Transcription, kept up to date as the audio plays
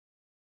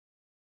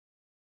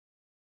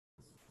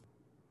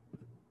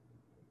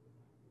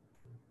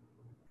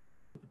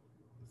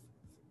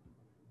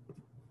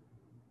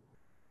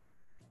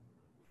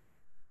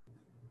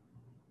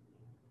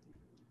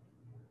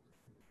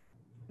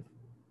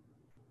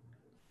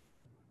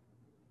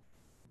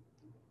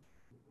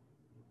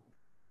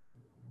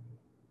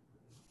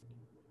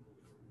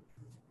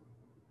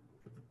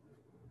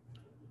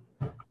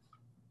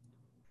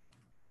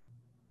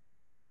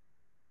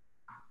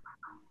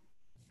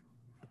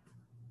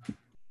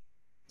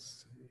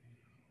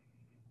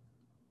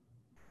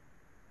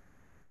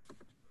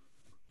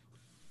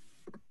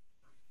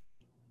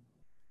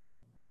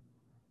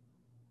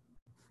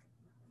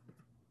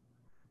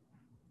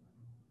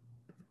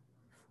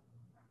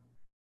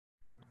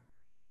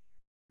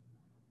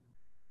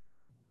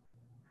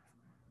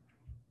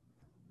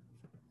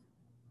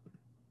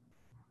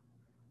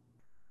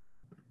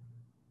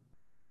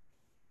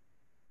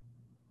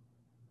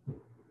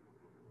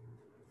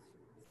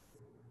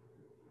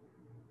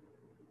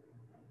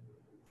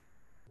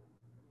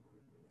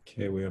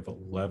Okay, we have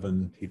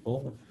 11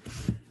 people.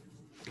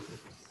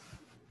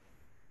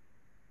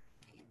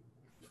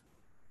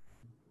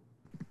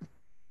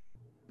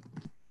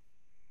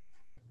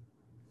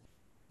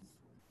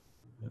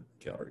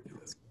 Gallery do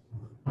this.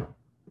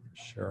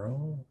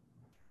 Cheryl.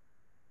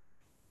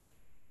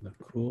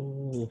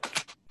 Nicole.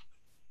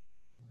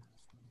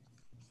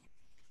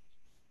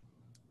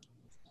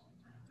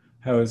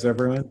 How is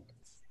everyone?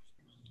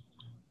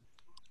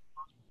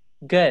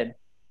 Good.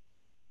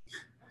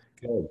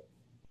 Good.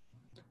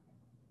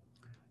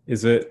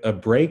 Is it a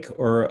break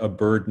or a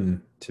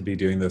burden to be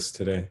doing this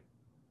today?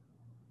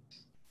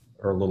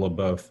 Or a little of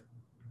both?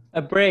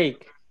 A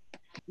break.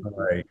 All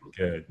right,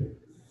 good.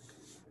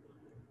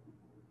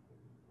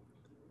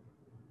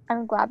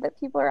 I'm glad that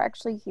people are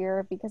actually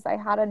here because I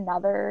had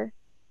another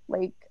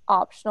like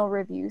optional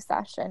review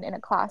session in a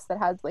class that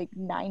has like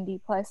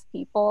 90 plus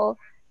people,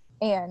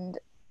 and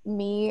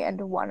me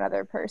and one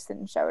other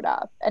person showed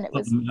up, and it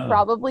was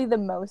probably the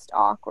most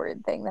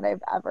awkward thing that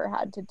I've ever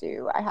had to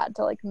do. I had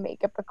to like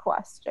make up a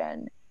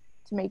question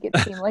to make it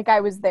seem like I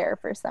was there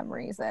for some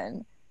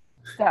reason.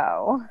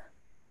 So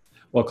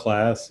What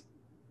class?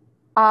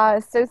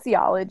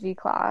 Sociology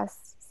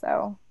class.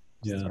 So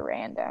just a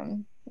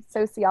random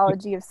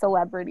sociology of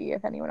celebrity,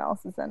 if anyone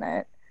else is in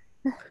it.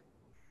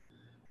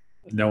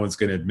 No one's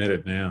going to admit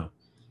it now.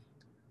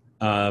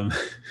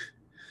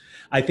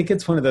 I think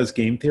it's one of those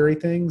game theory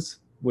things,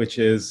 which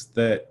is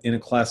that in a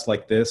class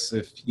like this,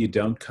 if you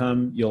don't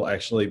come, you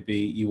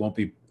won't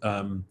be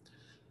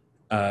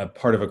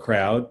part of a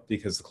crowd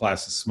because the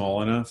class is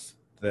small enough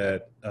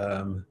that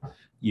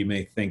you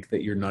may think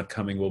that you're not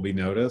coming will be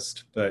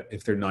noticed. But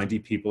if there are 90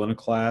 people in a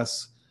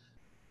class,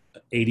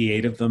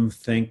 88 of them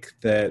think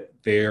that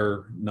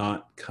they're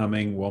not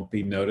coming won't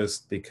be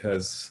noticed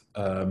because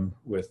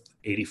with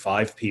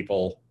 85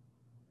 people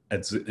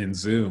in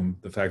Zoom,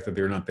 the fact that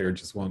they're not there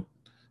just won't.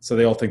 So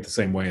they all think the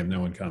same way and no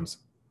one comes.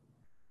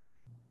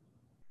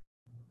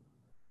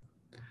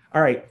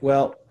 All right,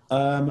 well,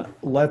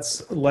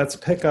 let's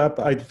pick up.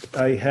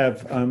 I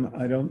have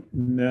I don't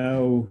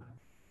know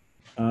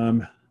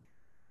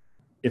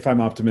if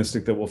I'm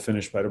optimistic that we'll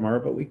finish by tomorrow,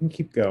 but we can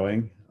keep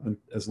going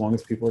as long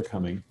as people are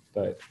coming.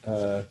 But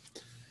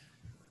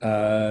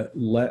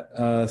let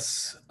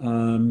us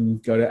go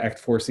to Act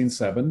 4, Scene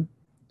 7.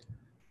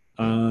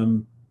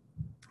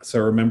 So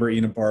remember,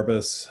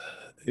 Enobarbus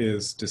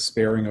is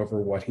despairing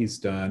over what he's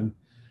done.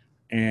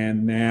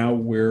 And now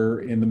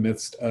we're in the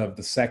midst of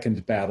the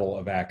second battle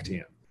of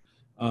Actium.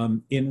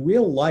 In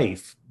real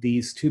life,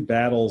 these two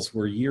battles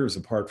were years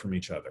apart from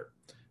each other,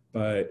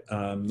 but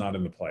not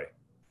in the play.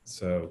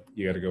 So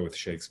you got to go with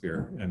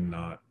Shakespeare and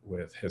not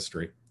with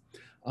history.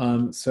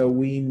 So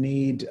we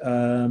need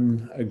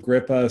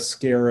Agrippa,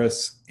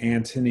 Scarus,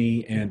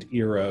 Antony, and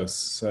Eros.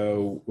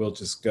 So we'll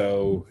just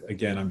go,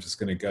 again, I'm just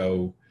going to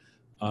go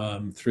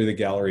through the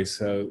gallery.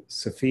 So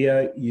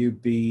Sophia, you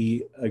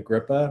be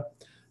Agrippa.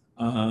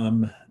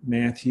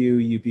 Matthew,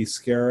 you be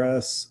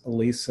Scarus.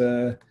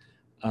 Elisa,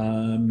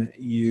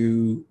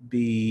 you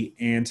be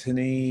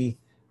Antony.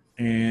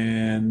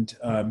 And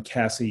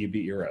Cassie, you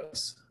be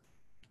Eros.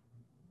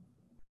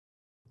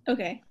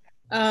 Okay.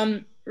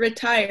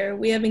 Retire.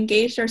 We have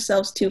engaged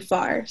ourselves too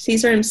far.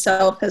 Caesar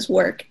himself has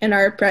work, and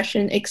our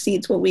oppression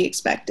exceeds what we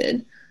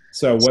expected.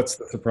 So what's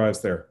the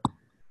surprise there?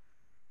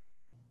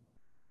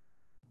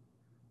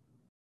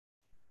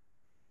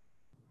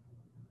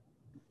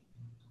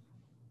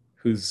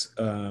 Who is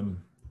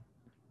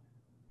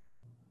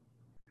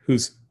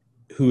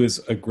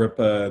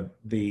Agrippa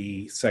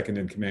the second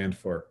in command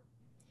for?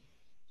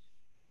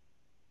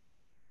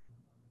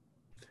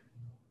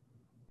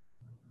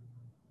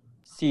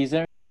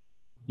 Caesar.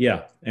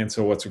 Yeah, and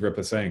so what's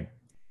Agrippa saying?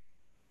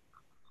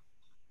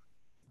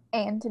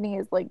 Antony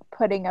is like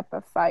putting up a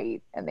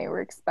fight, and they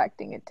were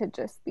expecting it to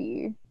just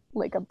be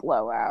like a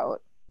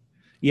blowout.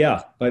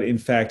 Yeah, but in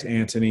fact,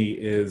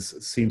 Antony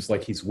seems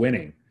like he's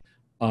winning.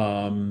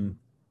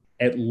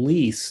 At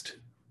least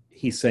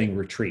he's saying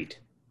retreat.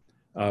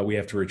 We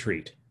have to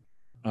retreat.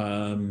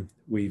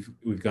 We've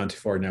gone too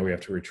far. Now we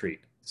have to retreat.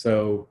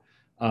 So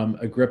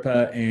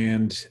Agrippa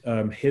and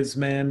his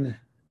men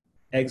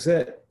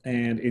exit,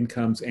 and in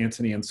comes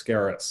Antony and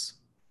Scarus.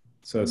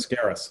 So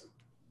Scarus.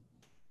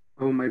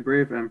 Oh, my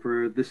brave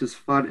emperor, this is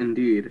fought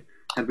indeed.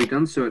 Had we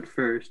done so at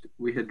first,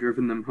 we had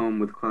driven them home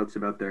with clouds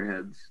about their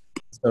heads.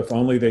 So if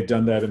only they'd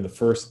done that in the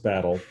first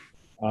battle.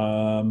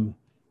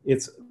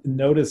 Notice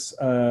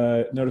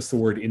the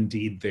word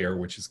indeed there,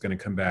 which is going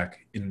to come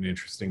back in an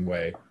interesting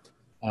way.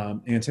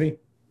 Antony?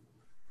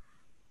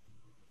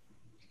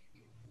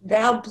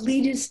 Thou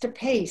bleedest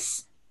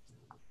apace.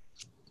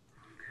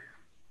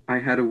 I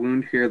had a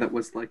wound here that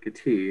was like a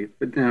T,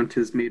 but now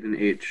 'tis made an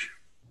H.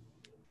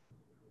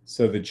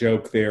 So the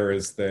joke there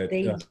is that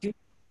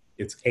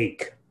it's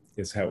ache,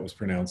 is how it was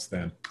pronounced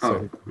then.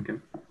 Oh, okay.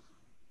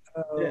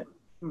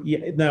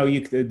 Yeah,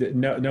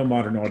 no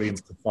modern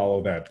audience could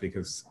follow that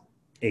because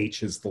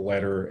H is the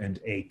letter and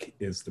ache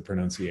is the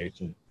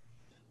pronunciation.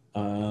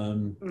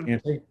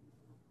 Anthony?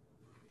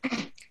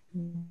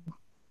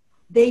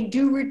 They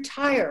do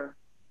retire.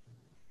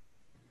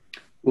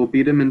 We'll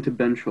beat him into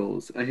bench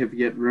holes. I have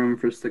yet room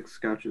for 6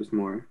 scotches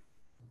more.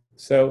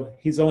 So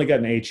he's only got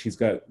an H. He's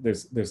got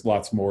there's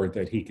lots more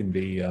that he can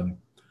be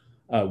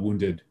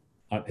wounded.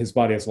 His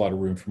body has a lot of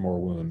room for more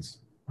wounds.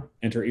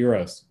 Enter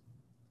Eros.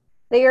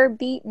 They are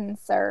beaten,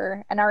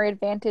 sir, and our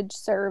advantage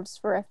serves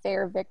for a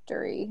fair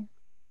victory.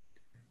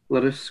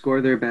 Let us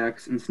score their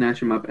backs and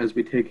snatch 'em up as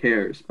we take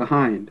hares.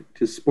 Behind,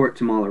 'tis sport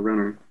to maul a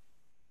runner.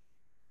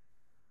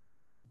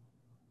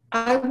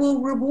 I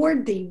will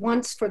reward thee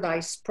once for thy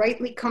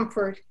sprightly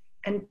comfort,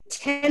 and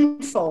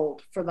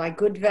tenfold for thy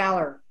good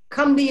valor.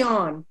 Come thee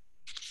on.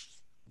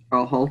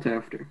 I'll halt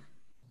after.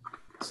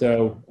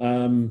 So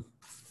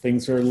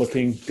things are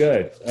looking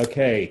good.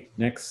 Okay,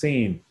 next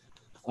scene.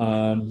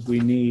 We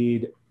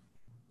need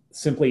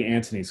simply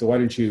Antony. So why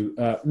don't you?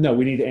 No,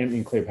 we need Antony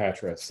and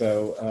Cleopatra.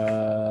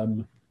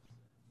 So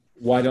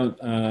why don't?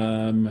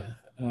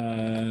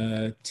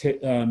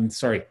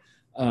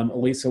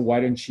 Elisa, why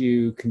don't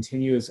you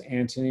continue as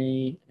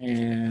Antony?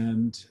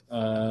 And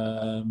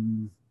are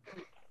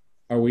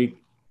we?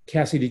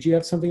 Cassie, did you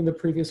have something in the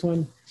previous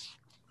one?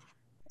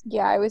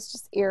 Yeah, I was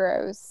just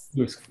Eros.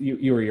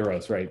 You were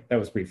Eros, right? That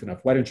was brief enough.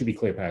 Why don't you be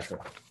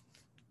Cleopatra?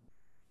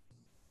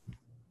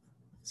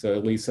 So,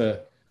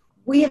 Lisa.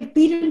 We have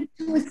beaten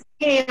to his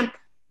camp,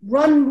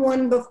 run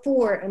one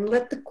before, and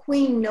let the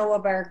queen know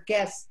of our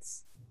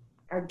guests.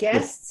 Our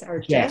guests? Our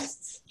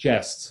jests?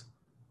 Jests.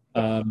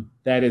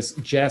 That is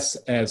jests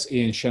as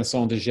in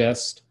chanson de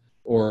geste,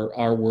 or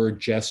our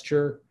word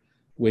gesture,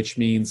 which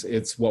means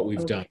it's what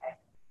we've done.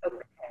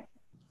 Okay.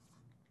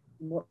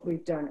 What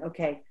we've done,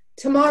 okay.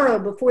 Tomorrow,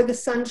 before the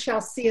sun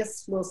shall see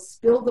us, we'll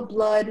spill the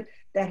blood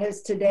that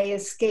has today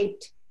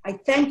escaped. I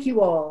thank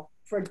you all,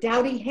 for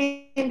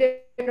doughty-handed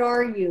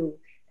are you,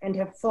 and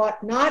have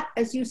fought not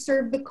as you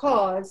serve the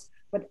cause,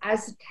 but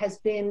as it has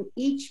been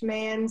each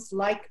man's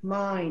like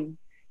mine.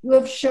 You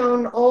have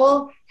shown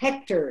all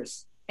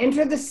Hectors.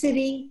 Enter the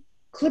city,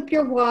 clip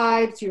your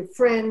wives, your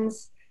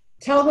friends,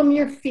 tell them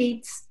your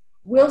feats,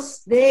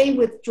 whilst they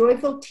with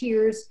joyful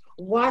tears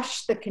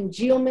wash the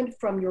congealment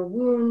from your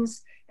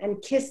wounds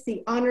and kiss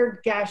the honored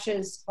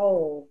gashes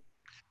whole.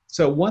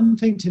 So one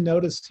thing to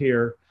notice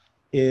here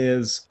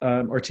is,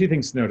 or two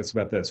things to notice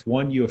about this.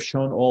 One, you have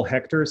shown all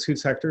Hectors.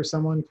 Who's Hector?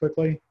 Someone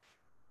quickly?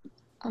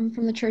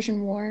 From the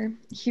Trojan War.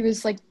 He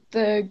was like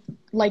the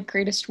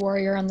greatest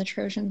warrior on the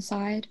Trojan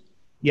side.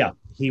 Yeah,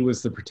 he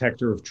was the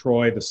protector of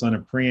Troy, the son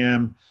of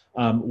Priam.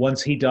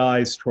 Once he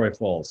dies, Troy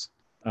falls.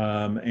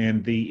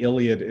 And the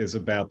Iliad is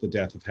about the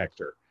death of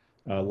Hector.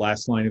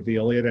 Last line of the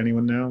Iliad,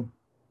 anyone know?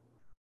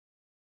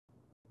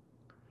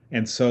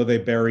 And so they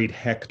buried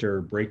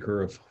Hector,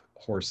 breaker of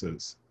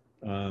horses.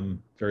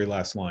 Very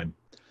last line.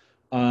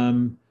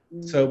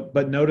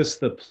 But notice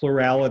the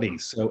plurality.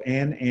 So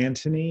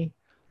Antony,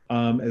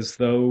 as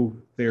though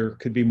there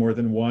could be more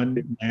than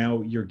one.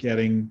 Now you're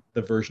getting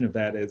the version of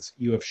that as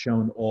you have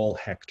shown all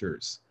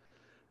Hectors.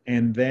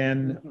 And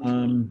then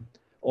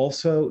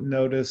also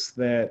notice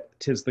that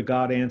 'tis the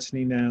god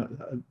Antony now,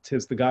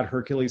 'tis the god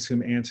Hercules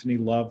whom Antony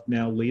loved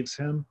now leaves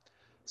him.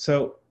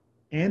 So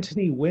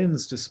Antony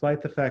wins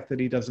despite the fact that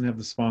he doesn't have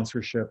the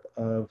sponsorship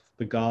of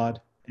the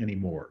god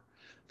anymore.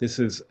 This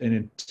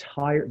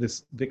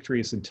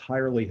victory is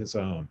entirely his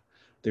own.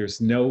 There's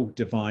no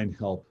divine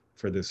help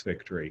for this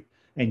victory,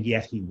 and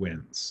yet he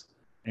wins.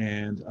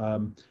 And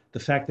the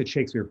fact that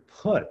Shakespeare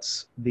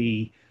puts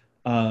the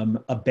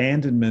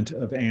abandonment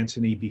of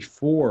Antony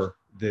before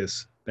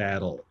this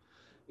battle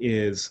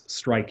is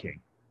striking,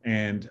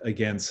 and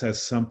again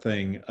says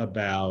something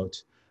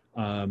about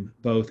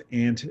both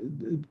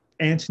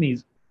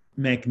Antony's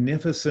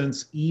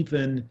magnificence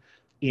even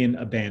in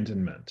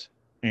abandonment.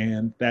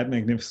 And that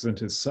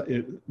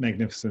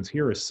magnificence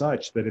here is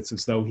such that it's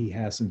as though he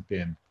hasn't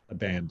been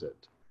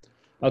abandoned.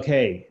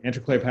 Okay, enter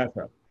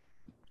Cleopatra.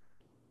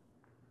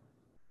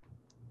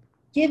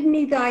 Give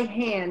me thy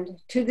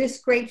hand, to this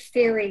great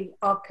fairy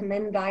I'll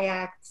commend thy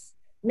acts.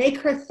 Make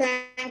her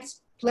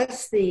thanks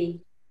bless thee,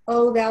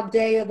 O thou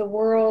day of the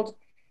world.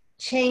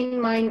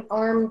 Chain mine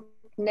armed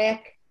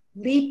neck,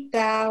 leap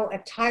thou,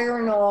 attire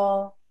and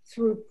all,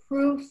 through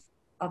proof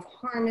of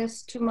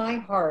harness to my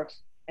heart,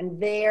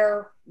 and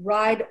there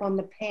ride on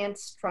the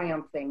pants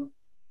triumphing.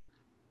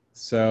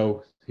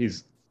 So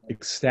he's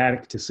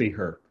ecstatic to see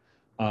her,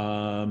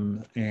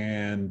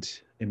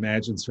 and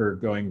imagines her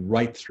going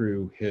right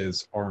through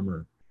his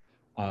armor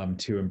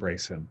to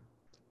embrace him.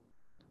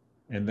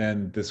 And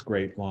then this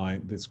great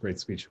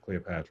speech of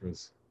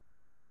Cleopatra's.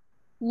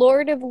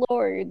 Lord of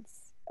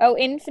lords, O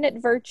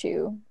infinite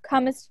virtue,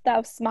 comest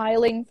thou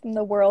smiling from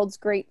the world's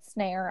great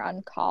snare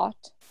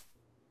uncaught?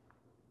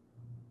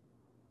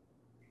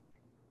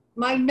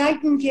 My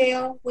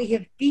nightingale, we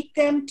have beat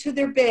them to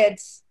their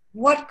beds.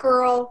 What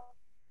girl,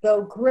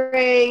 though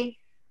gray,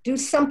 do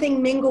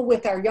something mingle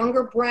with our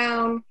younger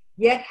brown,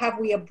 yet have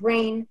we a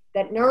brain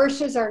that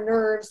nourishes our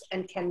nerves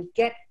and can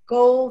get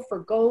goal for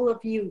goal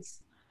of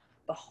youth.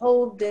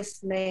 Behold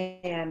this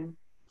man.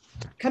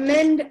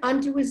 Commend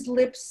unto his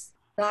lips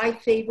thy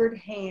favored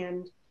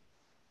hand.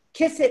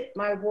 Kiss it,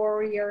 my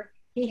warrior,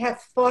 he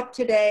hath fought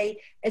today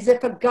as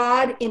if a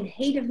god in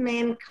hate of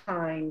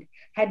mankind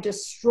had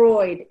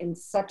destroyed in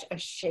such a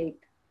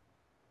shape.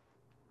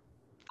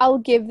 I'll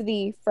give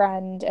thee,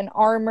 friend, an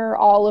armor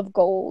all of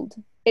gold.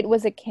 It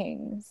was a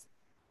king's.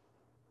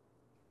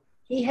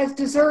 He has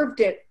deserved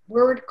it,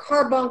 were it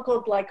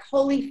carbuncled like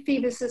holy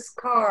Phoebus's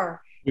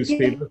car. Who's Give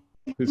Phoebus?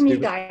 Who's me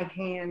Phoebus? thy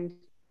hand.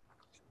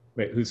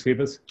 Wait, who's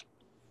Phoebus?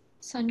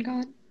 Sun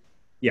god.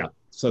 Yeah.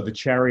 So the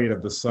chariot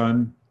of the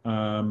sun.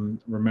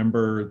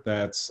 Remember,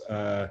 that's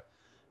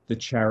the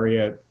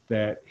chariot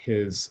that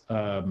his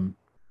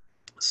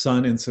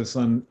son insists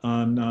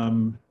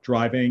on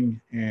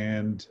driving,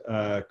 and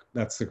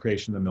that's the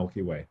creation of the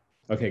Milky Way.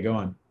 Okay, go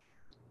on.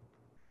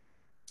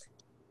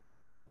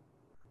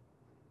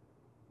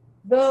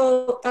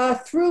 Though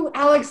through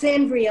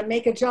Alexandria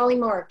make a jolly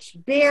march,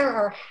 bear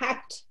our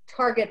hacked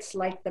targets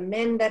like the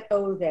men that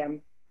owe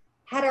them.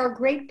 Had our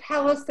great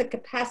palace the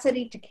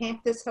capacity to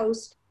camp this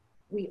host,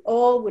 we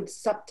all would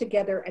sup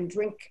together and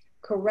drink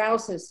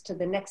carouses to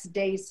the next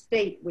day's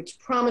fate, which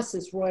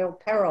promises royal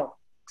peril.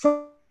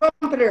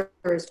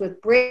 Trumpeters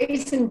with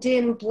brazen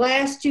din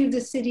blast you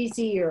the city's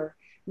ear.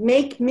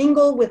 Make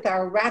mingle with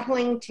our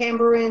rattling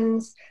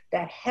tambourines,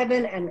 that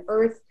heaven and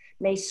earth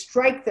may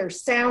strike their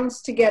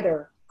sounds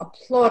together,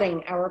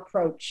 applauding our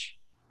approach.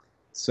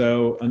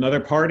 So another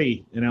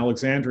party in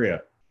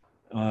Alexandria.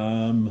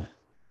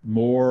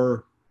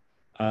 More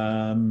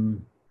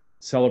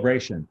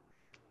celebration.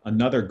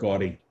 Another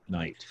gaudy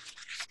night.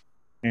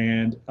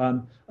 And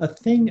a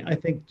thing I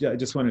think, I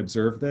just want to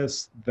observe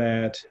this,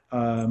 that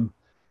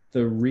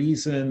the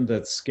reason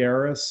that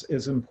Scarus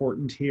is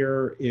important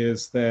here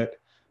is that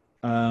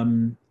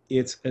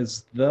it's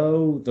as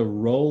though the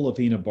role of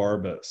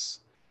Enobarbus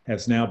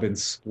has now been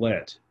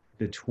split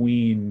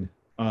between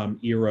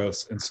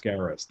Eros and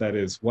Scarus. That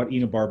is, what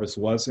Enobarbus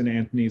was in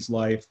Antony's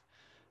life,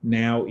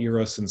 now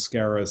Eros and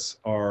Scarus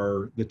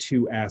are the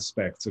two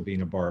aspects of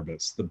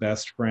Enobarbus: the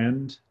best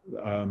friend,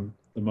 the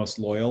most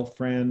loyal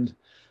friend,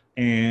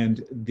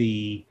 and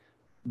the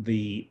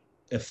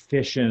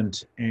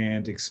efficient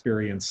and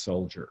experienced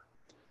soldier.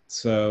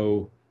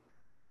 So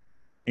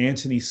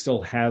Antony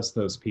still has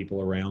those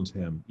people around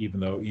him,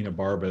 even though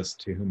Enobarbus,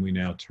 to whom we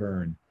now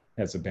turn,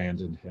 has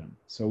abandoned him.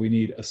 So we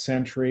need a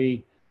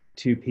sentry,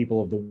 two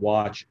people of the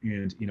watch,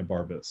 and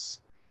Enobarbus.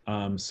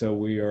 So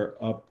we are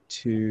up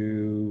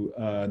to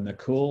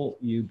Nakul,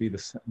 you be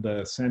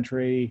the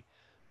sentry.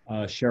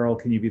 Cheryl,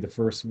 can you be the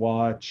first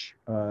watch?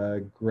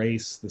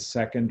 Grace, the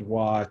second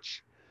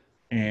watch.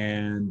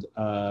 And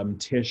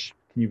Tish,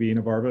 can you be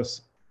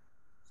Enobarbus?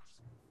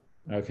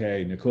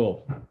 Okay,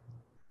 Nakul.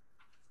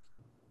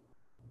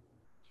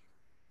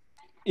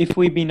 If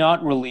we be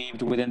not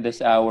relieved within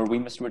this hour, we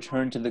must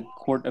return to the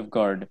court of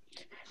guard.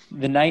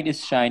 The night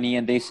is shiny,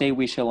 and they say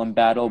we shall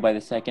embattle by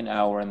the second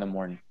hour in the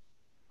morn.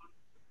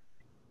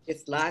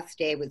 This last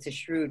day was a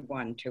shrewd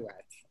one to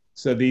us.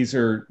 So these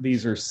are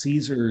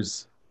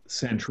Caesar's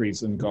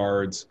sentries and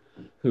guards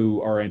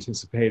who are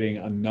anticipating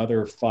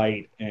another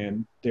fight,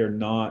 and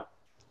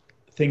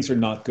things are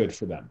not good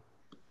for them.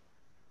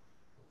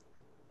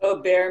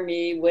 Oh, bear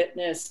me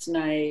witness,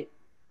 night.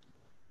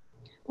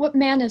 What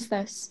man is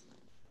this?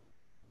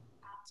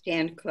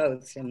 Stand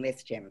close and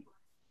list him.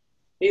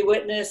 Be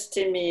witness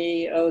to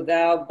me, O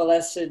thou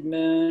blessed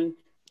moon,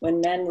 when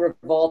men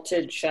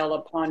revolted shall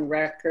upon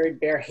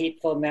record bear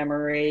hateful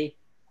memory,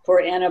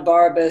 for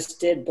Enobarbus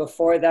did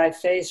before thy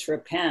face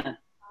repent.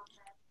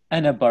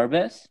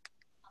 Enobarbus?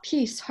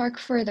 Peace, hark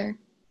further.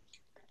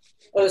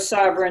 O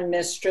sovereign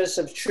mistress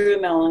of true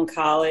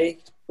melancholy,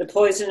 the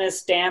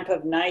poisonous damp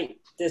of night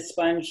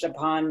disponged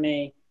upon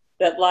me,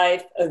 that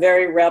life, a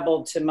very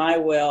rebel to my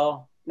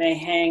will, may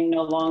hang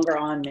no longer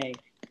on me.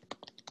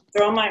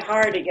 Throw my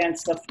heart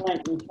against the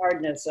flint and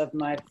hardness of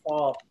my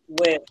fault,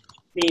 which,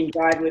 being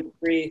dried with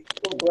grief,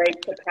 will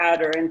break the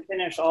powder and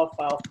finish all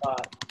foul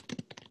thought.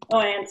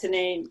 O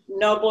Antony,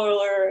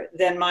 nobler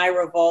than my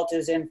revolt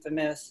is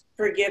infamous.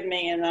 Forgive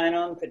me in thine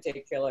own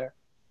particular.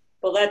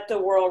 But let the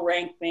world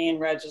rank me in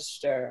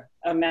register,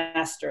 a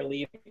master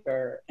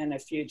leaver and a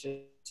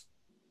fugitive.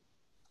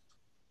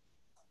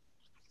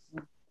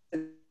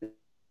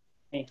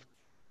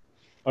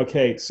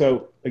 Okay,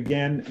 so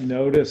again,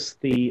 notice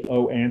the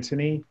O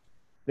Antony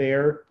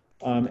there.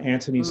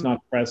 Antony's not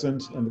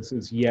present, and this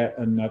is yet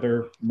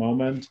another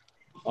moment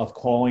of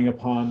calling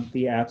upon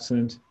the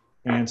absent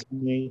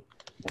Antony.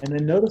 And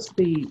then notice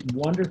the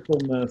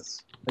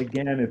wonderfulness.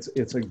 Again,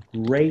 it's a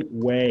great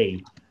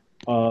way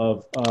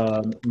of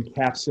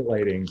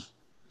encapsulating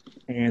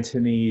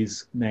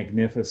Antony's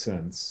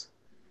magnificence.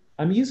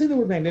 I'm using the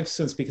word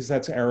magnificence because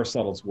that's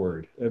Aristotle's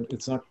word.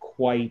 It's not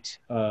quite,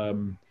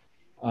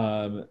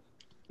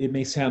 it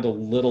may sound a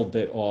little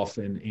bit off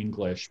in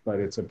English, but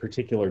it's a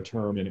particular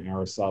term in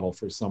Aristotle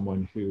for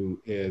someone who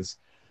is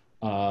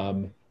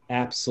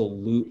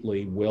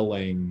absolutely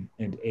willing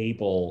and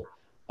able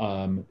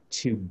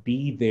to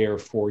be there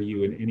for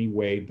you in any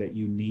way that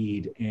you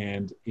need,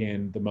 and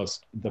in the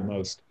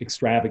most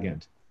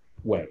extravagant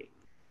way.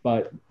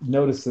 But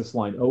notice this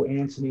line: "O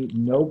Antony,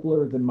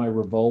 nobler than my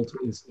revolt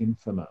is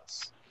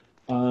infamous."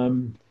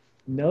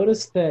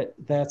 notice that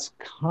that's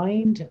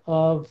kind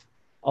of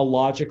a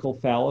logical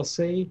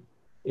fallacy.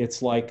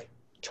 It's like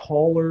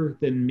taller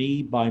than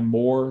me by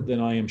more than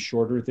I am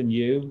shorter than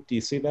you. Do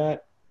you see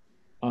that?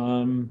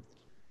 Um,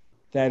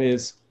 that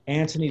is,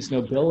 Antony's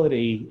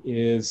nobility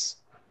is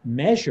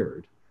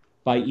measured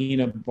by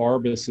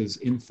Enobarbus's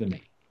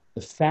infamy.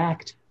 The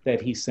fact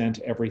that he sent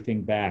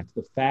everything back,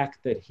 the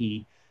fact that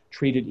he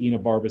treated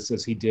Enobarbus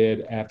as he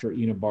did after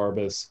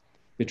Enobarbus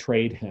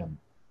betrayed him,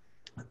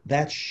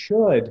 that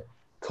should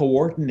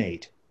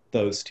coordinate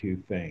those two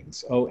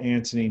things. Oh,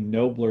 Antony,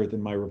 nobler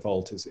than my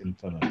revolt is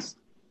infamous.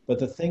 But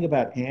the thing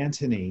about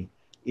Antony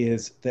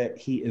is that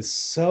he is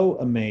so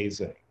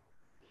amazing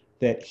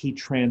that he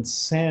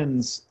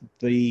transcends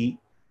the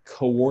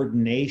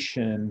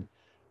coordination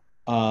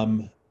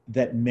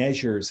that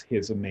measures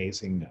his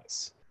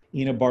amazingness.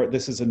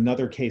 This is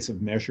another case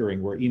of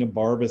measuring where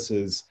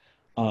Enobarbus's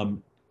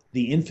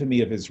the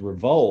infamy of his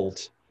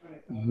revolt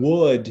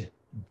would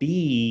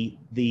be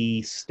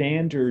the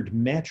standard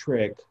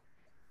metric,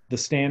 the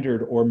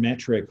standard or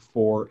metric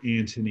for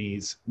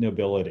Antony's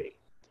nobility.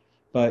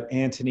 But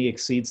Antony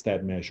exceeds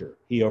that measure.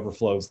 He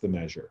overflows the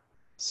measure.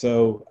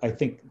 So I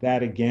think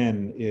that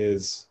again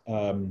is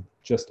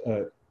just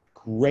a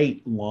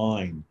great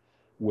line,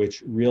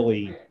 which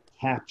really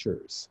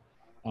captures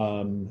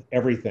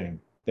everything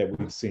that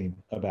we've seen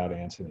about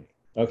Antony.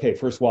 Okay,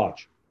 first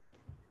watch.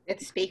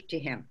 Let's speak to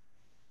him.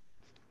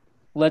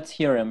 Let's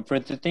hear him, for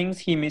the things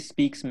he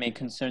misspeaks may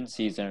concern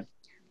Caesar.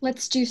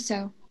 Let's do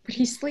so, but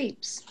he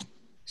sleeps.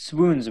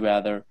 Swoons,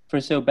 rather, for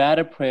so bad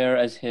a prayer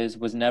as his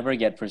was never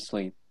yet for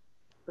sleep.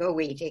 Go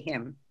we to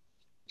him.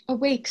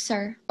 Awake,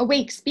 sir,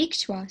 awake, speak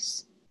to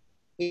us.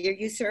 Hear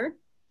you, sir?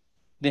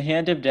 The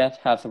hand of death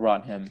hath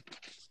wrought him.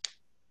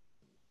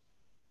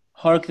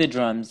 Hark the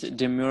drums,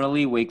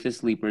 demurely wake the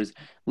sleepers.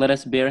 Let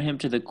us bear him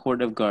to the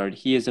court of guard.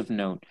 He is of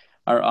note.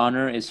 Our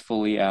honor is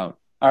fully out.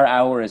 Our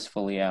hour is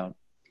fully out.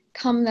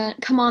 Come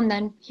on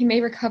then, he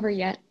may recover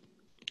yet.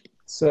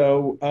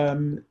 So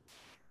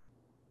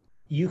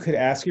you could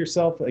ask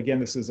yourself, again,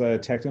 this is a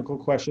technical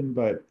question,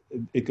 but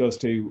it goes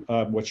to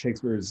what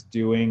Shakespeare is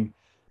doing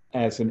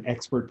as an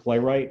expert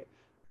playwright.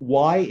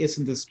 Why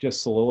isn't this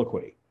just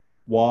soliloquy?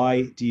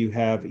 Why do you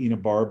have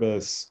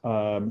Enobarbus?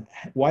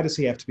 Why does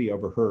he have to be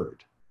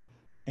overheard?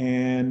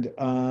 And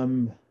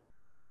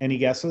any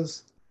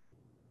guesses?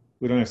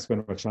 We don't have to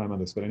spend much time on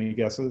this, but any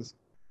guesses?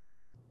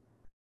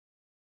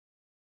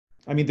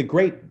 I mean,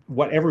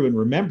 what everyone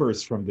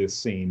remembers from this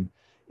scene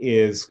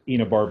is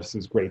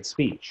Enobarbus's great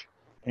speech.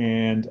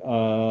 And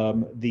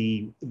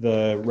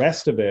the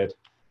rest of it,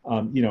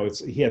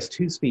 he has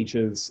two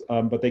speeches,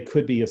 but they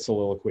could be a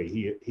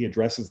soliloquy. He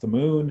addresses the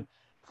moon,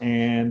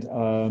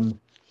 and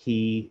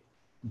he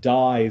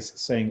dies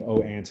saying,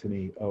 "Oh,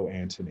 Antony, oh,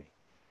 Antony."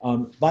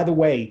 By the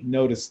way,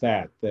 notice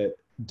that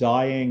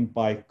dying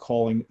by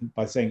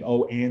saying,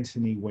 "Oh,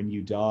 Antony," when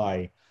you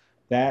die,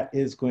 that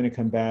is going to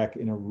come back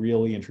in a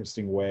really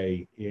interesting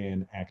way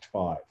in Act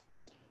 5.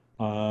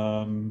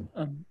 Who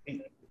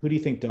do you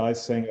think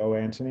dies saying, "Oh,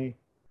 Antony"?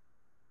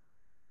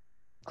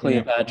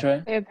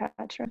 Cleopatra?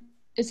 Cleopatra.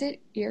 Is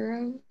it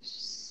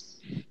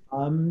Eros?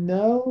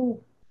 No,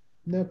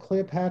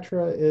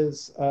 Cleopatra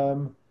is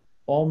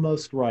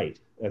almost right,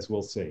 as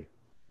we'll see,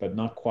 but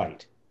not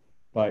quite.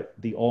 But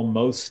the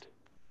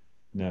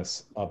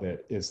almostness of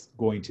it is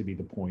going to be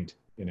the point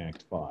in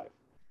Act 5.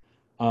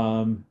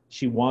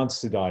 She wants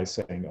to die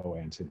saying, "Oh,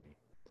 Antony,"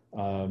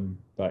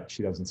 but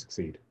she doesn't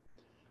succeed.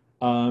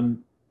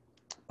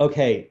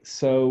 Okay,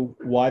 so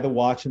why the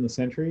watch in the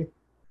sentry?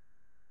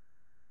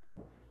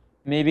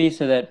 Maybe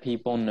so that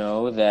people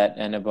know that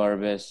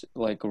Enobarbus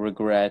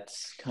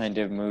regrets kind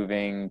of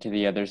moving to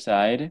the other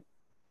side.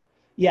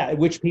 Yeah,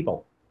 which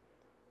people?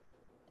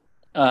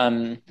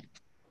 The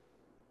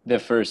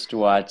first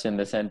watch in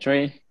the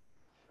sentry.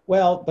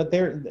 Well, but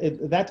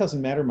that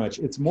doesn't matter much.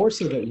 It's more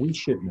so that we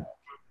should know.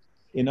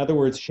 In other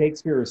words,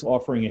 Shakespeare is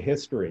offering a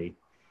history,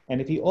 and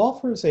if he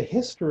offers a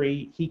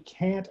history, he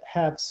can't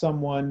have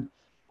someone.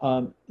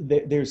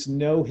 There's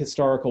no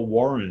historical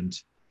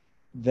warrant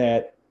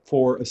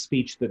for a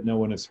speech that no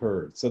one has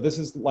heard. So this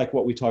is like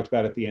what we talked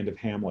about at the end of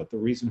Hamlet. The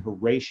reason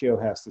Horatio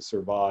has to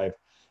survive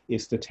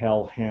is to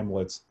tell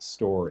Hamlet's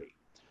story.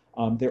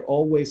 There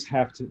always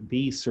have to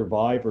be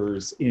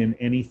survivors in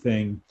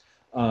anything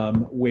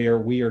where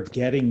we are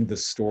getting the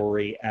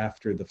story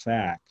after the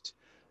fact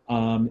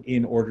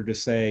in order to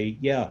say,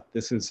 yeah,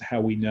 this is how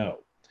we know.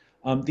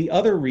 The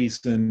other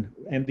reason,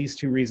 and these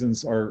two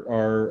reasons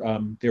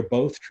they're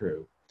both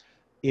true,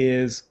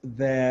 is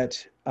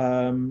that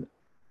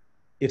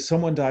if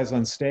someone dies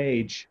on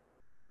stage,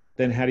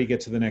 then how do you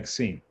get to the next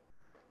scene?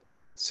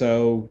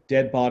 So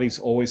dead bodies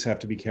always have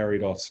to be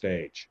carried off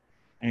stage.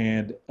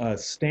 And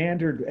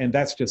standard, and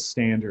that's just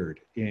standard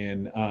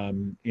in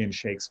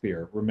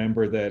Shakespeare.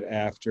 Remember that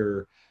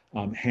after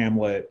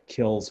Hamlet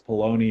kills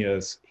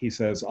Polonius, he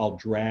says, "I'll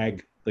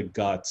drag the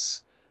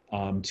guts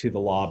to the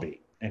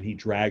lobby," and he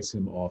drags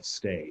him off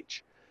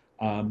stage.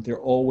 There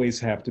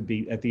always have to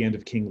be, at the end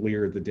of King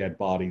Lear, the dead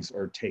bodies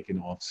are taken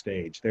off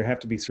stage. There have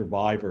to be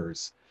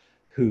survivors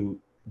who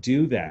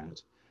do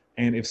that.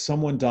 And if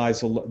someone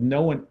dies alone,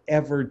 no one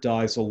ever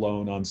dies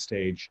alone on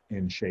stage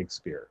in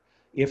Shakespeare.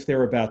 If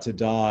they're about to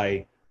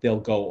die, they'll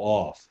go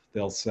off.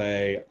 They'll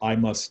say, I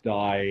must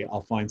die.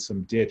 I'll find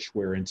some ditch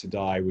wherein to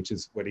die, which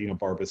is what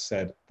Enobarbus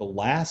said the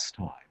last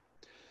time.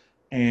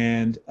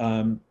 And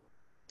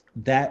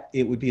that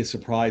it would be a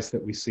surprise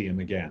that we see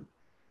him again,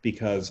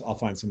 because I'll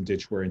find some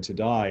ditch wherein to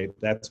die.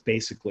 That's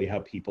basically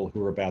how people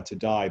who are about to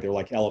die, they're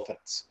like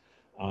elephants.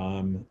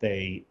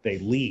 They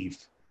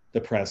leave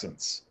the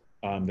presence.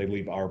 They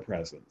leave our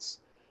presence.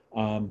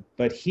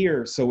 But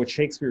here, so what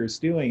Shakespeare is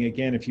doing,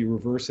 again, if you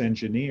reverse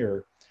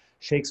engineer,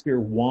 Shakespeare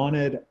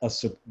wanted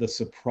the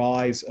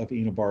surprise of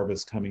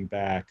Enobarbus coming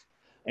back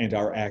and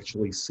are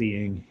actually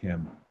seeing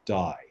him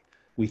die.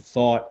 We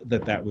thought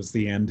that that was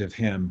the end of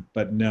him,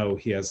 but no,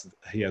 he has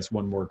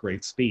one more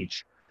great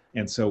speech.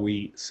 And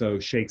so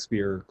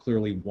Shakespeare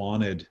clearly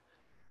wanted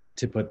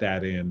to put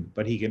that in,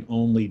 but he can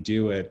only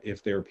do it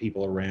if there are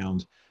people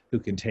around who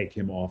can take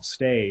him off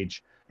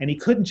stage. And he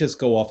couldn't just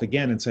go off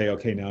again and say,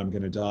 okay, now I'm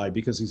going to die,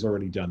 because he's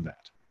already done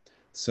that.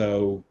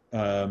 So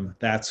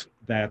that's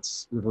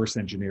reverse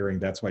engineering.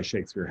 That's why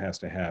Shakespeare has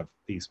to have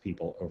these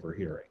people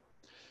overhearing.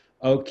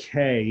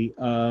 Okay,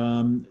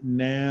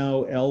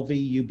 now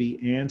Elvie, you be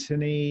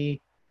Antony.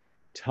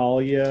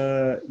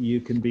 Talia, you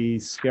can be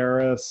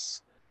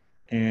Scarus,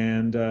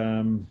 and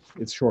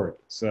it's short.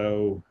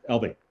 So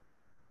Elvie.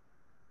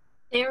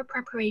 Their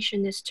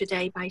preparation is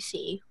today by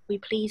sea. We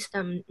please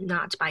them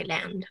not by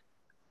land.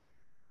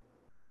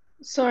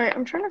 Sorry,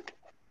 I'm trying to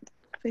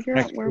figure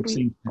out where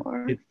we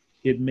are.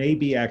 It may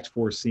be Act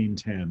 4, Scene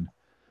 10,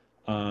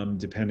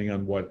 depending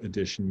on what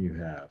edition you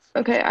have.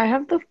 Okay, I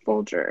have the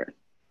Folger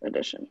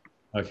edition.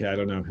 Okay, I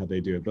don't know how they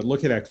do it, but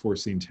look at Act 4,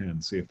 Scene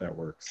 10, see if that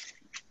works.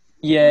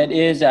 Yeah, it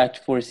is Act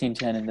 4, Scene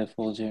 10 in the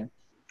Folger.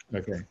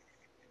 Okay.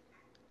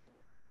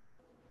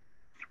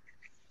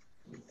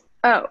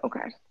 Oh,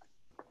 okay.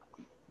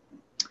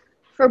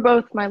 For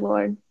both, my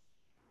lord.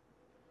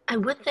 I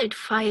would they'd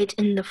fight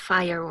in the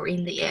fire or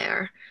in the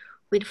air.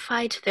 We'd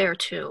fight there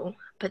too,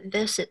 but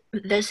this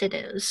it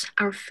is.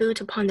 Our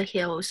foot upon the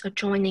hills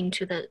adjoining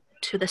to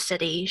the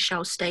city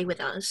shall stay with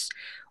us.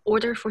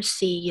 Order for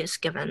sea is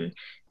given.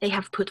 They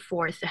have put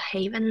forth a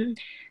haven,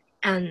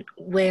 and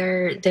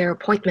where their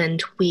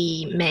appointment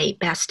we may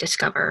best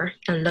discover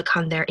and look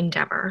on their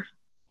endeavor.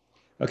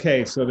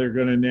 Okay, so they're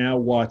going to now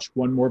watch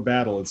one more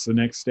battle. It's the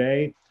next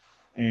day,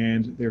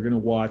 and they're going to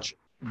watch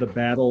the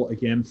battle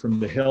again from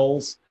the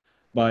hills,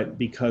 but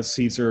because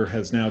Caesar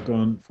has now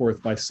gone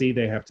forth by sea,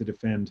 they have to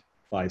defend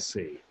by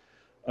sea.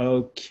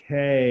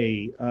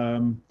 Okay,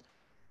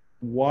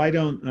 why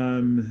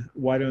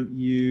don't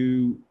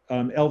you,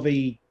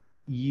 Elvie,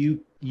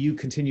 you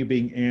continue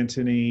being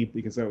Antony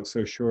because that was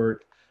so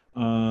short.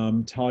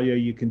 Talia,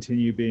 you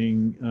continue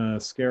being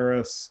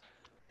Scarus,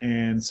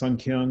 and Sun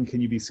Kyung, can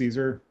you be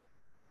Caesar?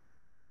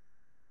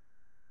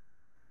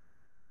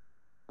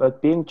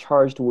 But being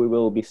charged we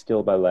will be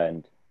still by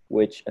land,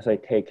 which, as I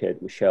take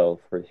it, we shall,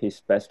 for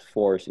his best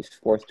force is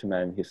forth to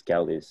man his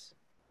galleys,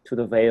 to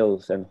the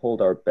vales and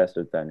hold our best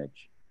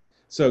advantage.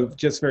 So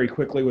just very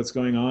quickly, what's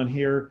going on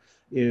here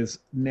is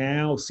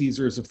now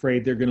Caesar is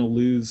afraid they're going to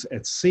lose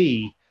at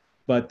sea,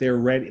 but they're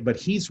ready. But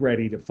he's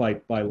ready to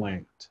fight by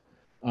land.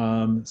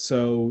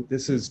 So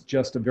this is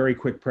just a very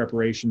quick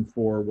preparation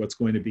for what's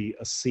going to be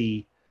a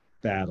sea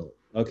battle.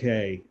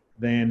 Okay,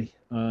 then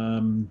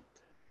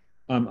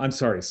I'm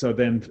sorry. So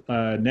then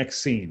next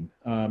scene,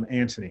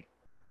 Antony.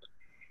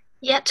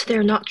 Yet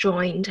they're not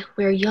joined,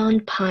 where yon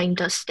pine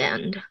does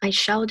stand. I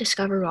shall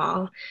discover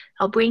all.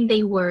 I'll bring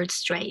thee word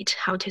straight,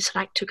 how 'tis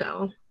like to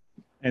go.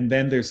 And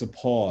then there's a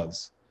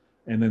pause.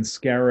 And then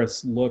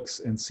Scarus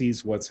looks and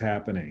sees what's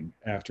happening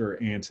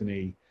after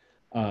Antony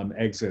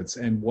exits.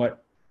 And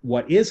what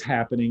is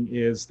happening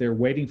is they're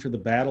waiting for the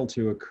battle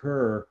to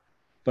occur,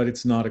 but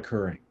it's not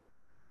occurring.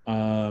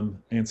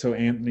 And so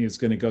Antony is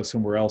going to go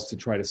somewhere else to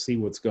try to see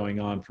what's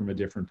going on from a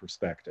different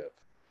perspective.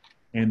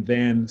 And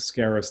then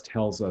Scarus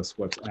tells us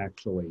what's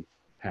actually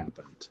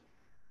happened.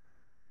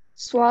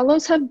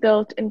 Swallows have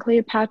built in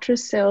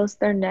Cleopatra's sails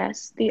their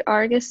nest. The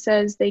Argus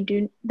says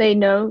they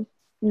know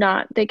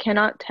not, they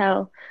cannot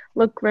tell,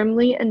 look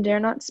grimly and dare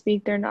not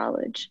speak their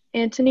knowledge.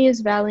 Antony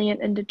is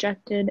valiant and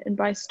dejected, and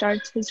by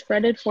starts his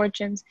fretted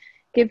fortunes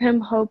give him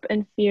hope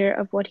and fear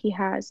of what he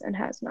has and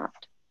has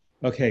not.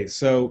 Okay,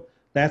 so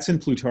that's in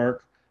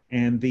Plutarch.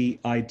 And the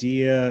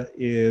idea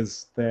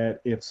is that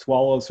if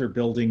swallows are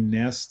building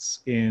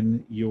nests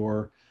in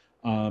your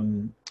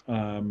on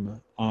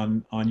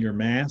your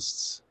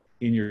masts,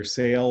 in your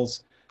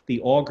sails,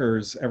 the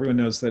augurs, everyone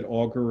knows that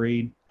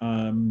augury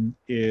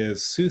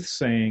is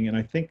soothsaying, and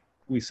I think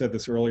we said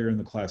this earlier in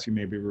the class. You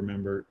may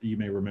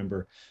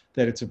remember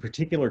that it's a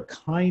particular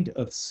kind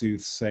of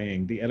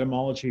soothsaying. The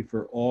etymology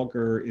for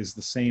augur is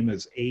the same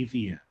as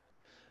avian,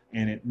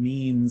 and it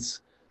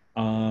means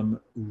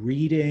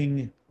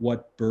reading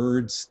what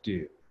birds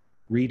do,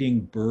 reading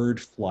bird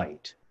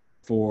flight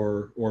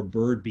or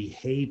bird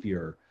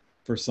behavior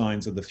for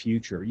signs of the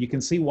future. You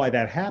can see why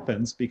that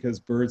happens, because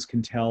birds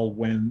can tell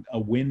when a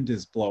wind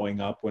is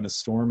blowing up, when a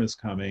storm is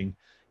coming,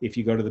 if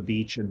you go to the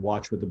beach and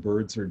watch what the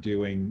birds are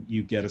doing,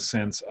 you get a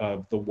sense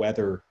of the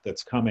weather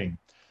that's coming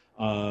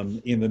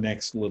in the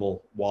next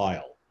little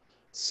while.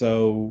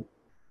 So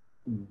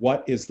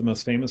what is the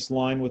most famous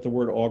line with the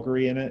word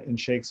augury in it in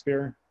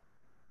Shakespeare?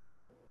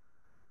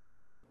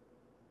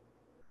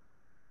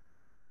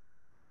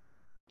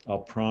 I'll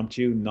prompt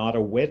you, not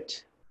a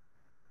whit.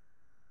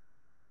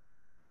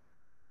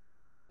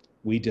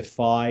 We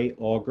defy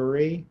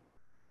augury.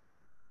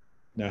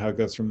 Now how it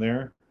goes from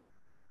there?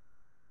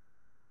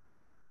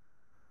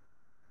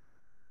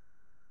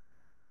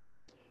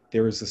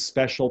 There is a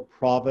special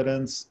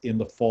providence in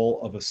the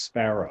fall of a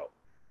sparrow.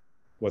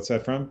 What's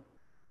that from?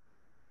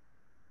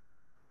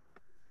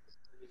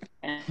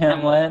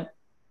 Hamlet.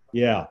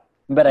 Yeah.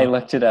 But I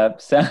looked it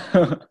up, so.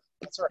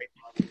 That's right.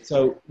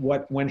 So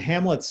when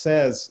Hamlet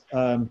says,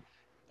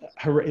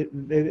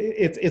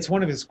 it's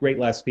one of his great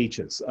last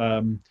speeches.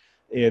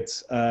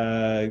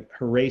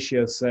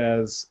 Horatio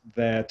says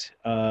that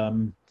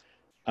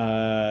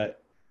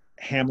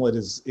Hamlet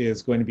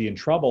is going to be in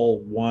trouble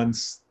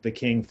once the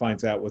king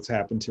finds out what's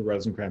happened to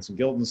Rosencrantz and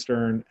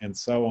Guildenstern and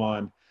so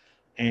on.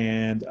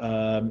 And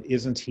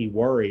isn't he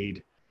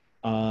worried?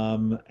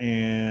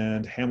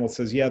 And Hamlet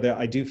says, yeah,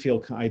 I do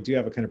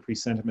have a kind of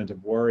presentiment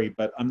of worry,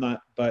 but I'm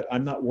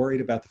not worried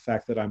about the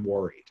fact that I'm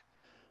worried.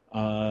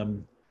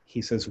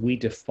 He says, we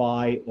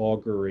defy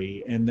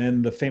augury. And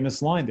then the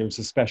famous line, there's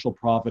a special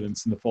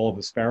providence in the fall of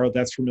a sparrow.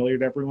 That's familiar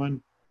to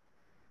everyone.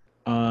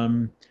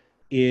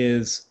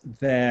 Is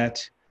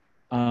that,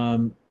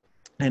 and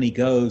he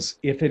goes,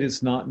 if it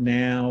is not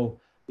now,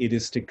 it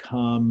is to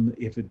come.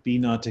 If it be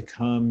not to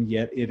come,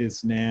 yet it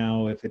is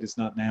now. If it is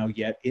not now,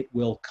 yet it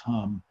will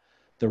come.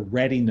 The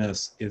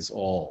readiness is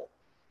all.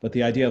 But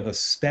the idea of a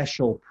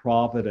special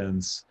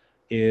providence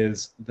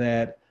is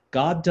that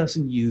God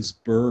doesn't use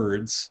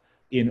birds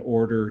in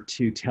order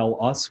to tell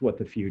us what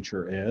the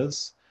future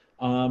is.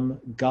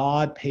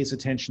 God pays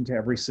attention to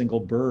every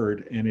single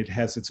bird, and it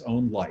has its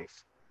own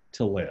life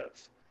to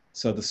live.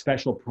 So the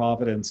special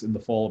providence in the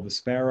fall of the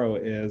sparrow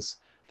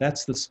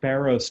that's the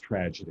sparrow's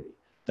tragedy.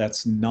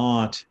 That's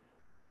not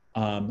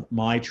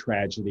my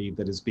tragedy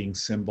that is being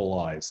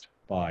symbolized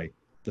by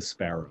the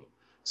sparrow.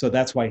 So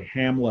that's why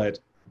Hamlet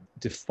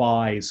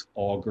defies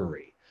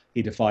augury.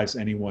 He defies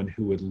anyone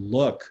who would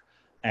look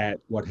at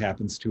what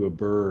happens to a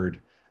bird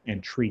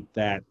and treat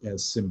that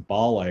as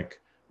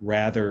symbolic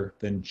rather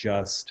than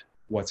just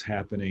what's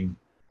happening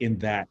in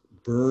that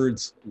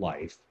bird's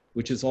life,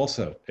 which is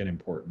also an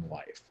important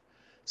life.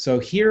 So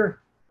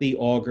here the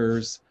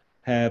augurs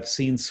have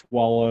seen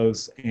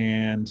swallows,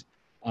 and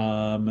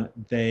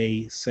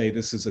they say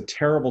this is a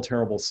terrible,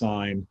 terrible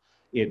sign.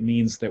 It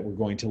means that we're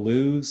going to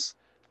lose.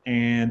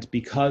 And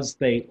because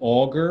they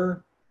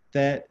augur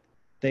that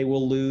they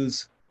will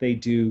lose, they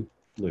do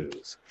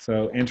lose.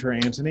 So enter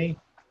Antony.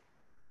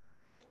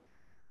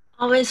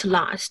 Always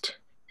lost.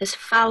 This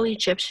foul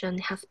Egyptian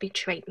hath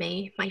betrayed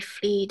me. My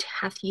fleet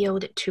hath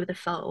yielded to the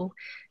foe.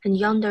 And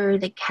yonder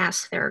they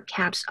cast their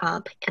caps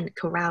up and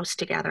carouse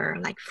together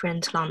like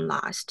friends long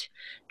lost.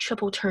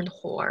 Triple-turned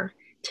whore,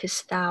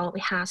 'tis thou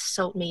hast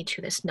sold me to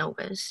this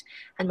novice,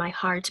 and my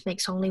heart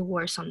makes only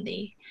worse on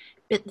thee.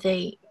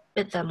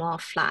 Bid them all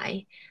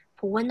fly.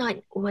 For when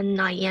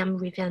I am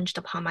revenged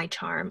upon my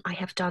charm, I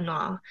have done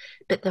all.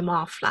 Bid them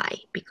all fly,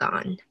 be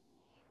gone.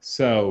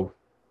 So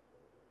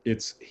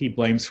he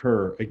blames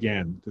her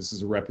again. This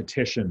is a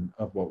repetition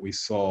of what we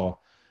saw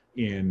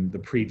in the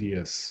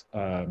previous,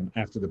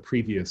 after the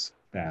previous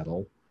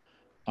battle.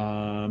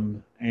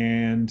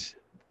 And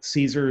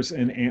Caesar's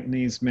and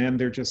Antony's men,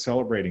 they're just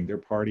celebrating, they're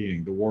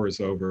partying. The war is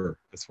over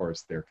as far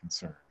as they're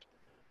concerned.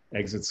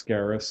 Exit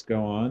Scarus,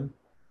 go on.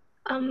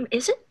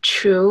 Is it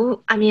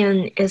true? I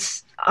mean,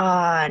 is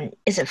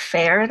it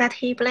fair that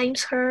he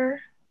blames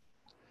her?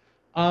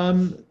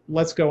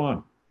 Let's go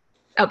on.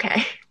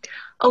 Okay.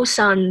 O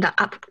son,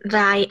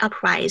 thy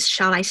uprise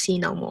shall I see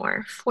no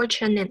more.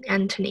 Fortune and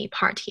Antony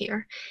part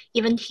here.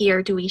 Even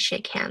here do we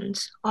shake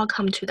hands. All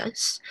come to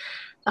this.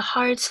 The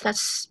hearts that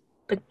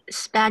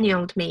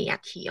spanieled me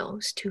at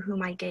heels, to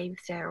whom I gave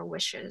their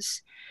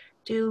wishes,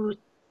 do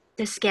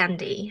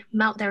discandy,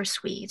 melt their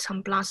sweets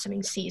on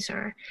blossoming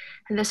Caesar,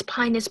 and this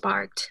pine is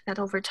barked that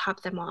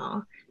overtop them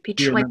all.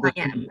 Betrayed I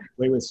am.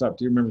 Wait, stop.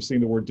 Do you remember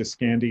seeing the word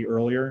discandy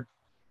earlier?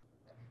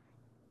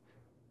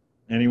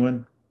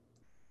 Anyone?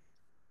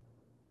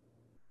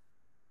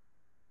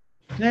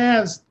 Nah,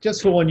 I was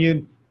just fooling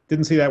you.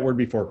 Didn't see that word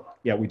before.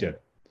 Yeah, we did.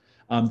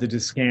 The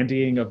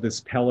discandying of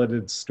this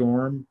pelleted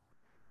storm.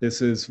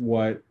 This is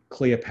what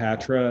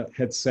Cleopatra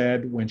had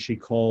said when she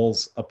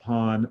calls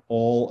upon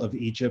all of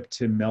Egypt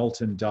to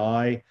melt and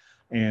die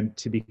and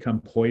to become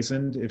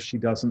poisoned if she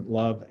doesn't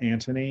love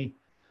Antony.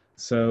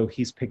 So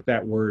he's picked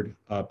that word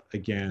up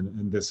again.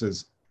 And this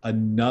is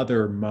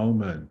another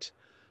moment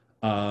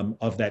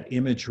of that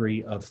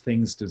imagery of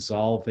things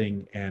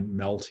dissolving and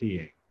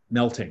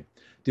melting.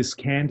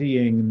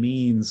 Discandying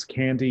means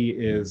candy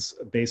is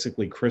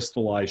basically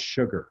crystallized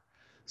sugar.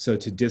 So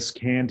to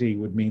discandy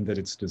would mean that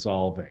it's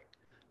dissolving.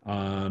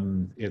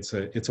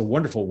 It's a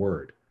wonderful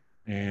word.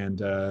 And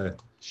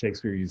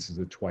Shakespeare uses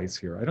it twice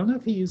here. I don't know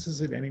if he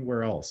uses it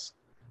anywhere else.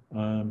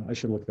 I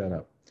should look that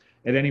up.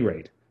 At any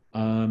rate,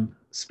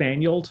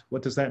 spanieled,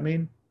 what does that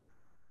mean?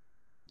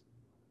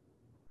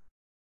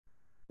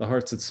 The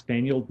hearts that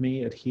spanieled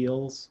me at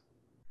heels.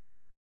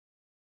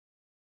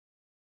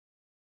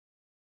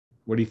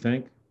 What do you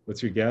think?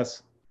 What's your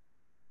guess?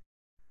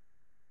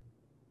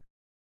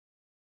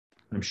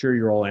 I'm sure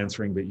you're all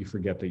answering, but you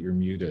forget that you're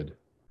muted.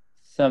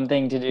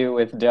 Something to do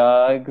with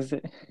dogs.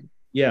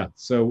 Yeah,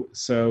 so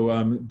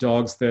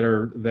dogs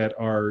that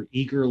are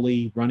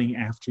eagerly running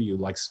after you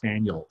like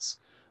spaniels,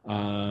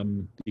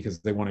 because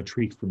they want a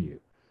treat from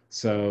you.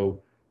 So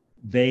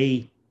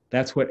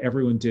that's what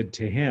everyone did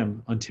to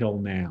him until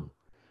now.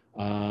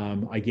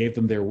 I gave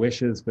them their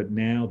wishes, but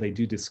now they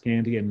do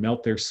descanty and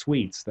melt their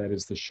sweets. That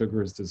is, the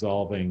sugar is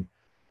dissolving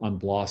on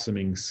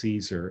blossoming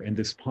Caesar. And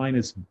this pine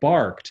is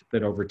barked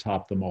that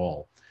overtopped them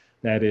all.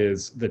 That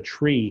is, the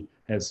tree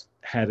has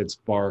had its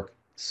bark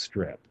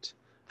stripped.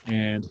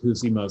 And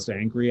who's he most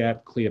angry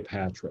at?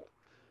 Cleopatra.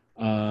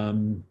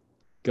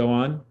 Go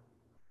on.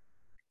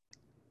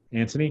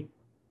 Antony?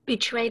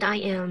 Betrayed I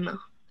am,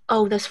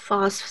 oh, this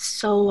false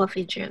soul of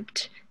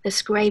Egypt,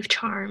 this grave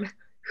charm,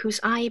 whose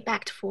eye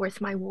backed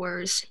forth my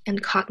wars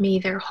and caught me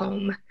their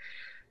home,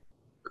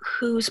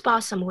 whose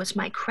bosom was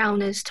my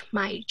crownest,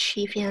 my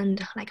chief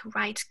end, like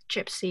right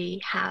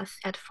gypsy hath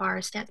at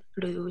farthest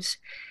blues,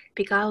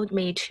 beguiled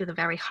me to the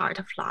very heart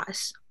of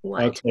loss.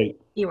 What? Okay.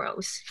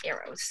 Eros.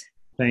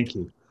 Thank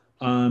you.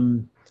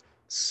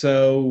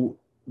 So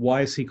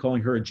why is he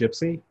calling her a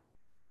gypsy?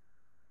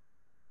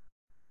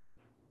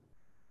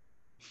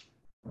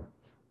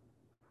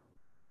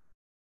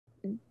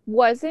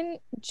 Weren't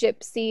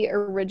gypsies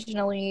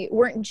originally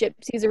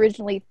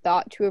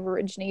thought to have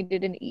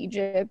originated in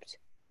Egypt?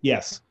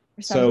 Yes.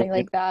 Or something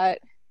like that?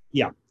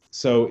 Yeah.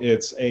 So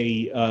it's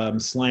a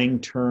slang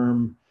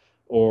term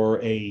or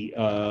a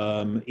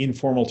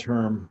informal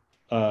term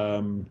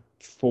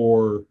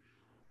for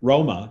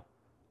Roma,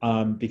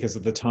 because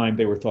at the time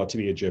they were thought to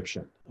be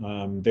Egyptian.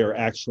 They're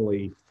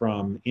actually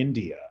from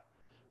India.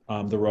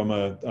 The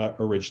Roma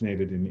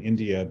originated in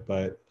India,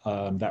 but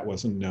that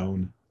wasn't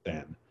known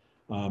then.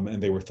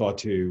 And they were thought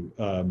to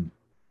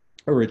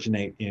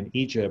originate in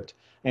Egypt.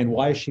 And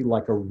why is she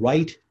like a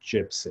right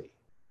gypsy?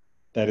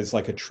 That is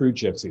like a true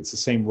gypsy. It's the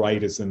same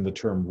right as in the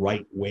term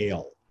right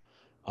whale.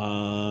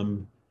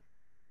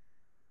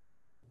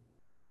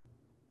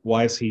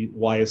 Why is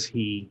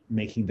he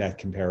making that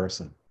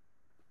comparison?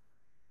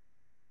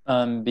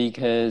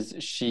 Because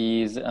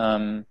she's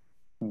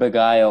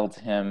beguiled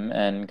him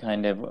and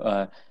kind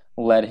of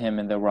led him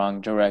in the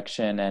wrong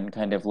direction and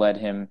kind of led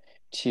him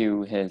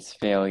to his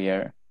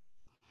failure.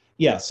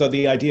 Yeah, so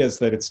the idea is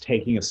that it's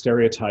taking a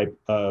stereotype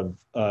of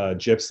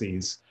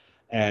gypsies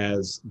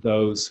as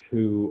those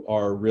who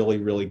are really,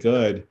 really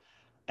good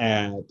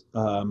at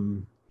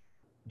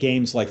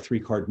games like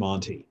three-card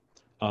Monte.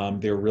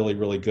 They're really,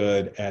 really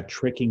good at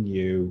tricking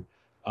you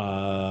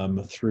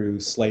through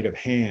sleight of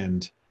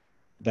hand,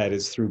 that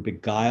is through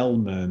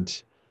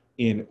beguilement,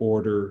 in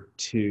order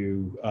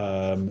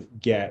to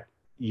get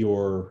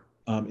your,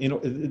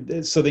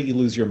 so that you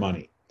lose your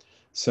money.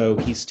 So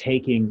he's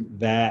taking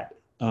that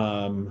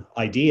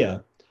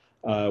idea,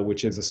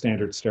 which is a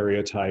standard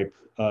stereotype,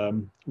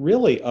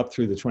 really up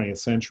through the 20th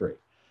century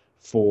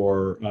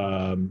for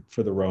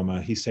the Roma.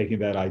 He's taking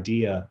that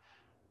idea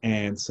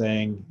and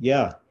saying,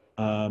 yeah,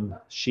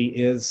 she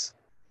is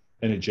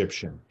an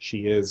Egyptian.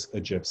 She is a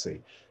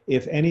gypsy.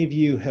 If any of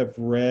you have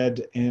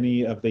read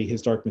any of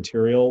his Dark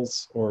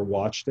Materials or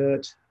watched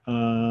it,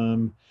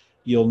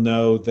 you'll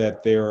know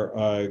that there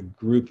are a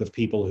group of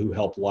people who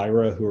help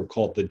Lyra who are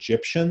called the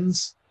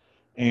Egyptians.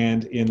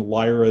 And in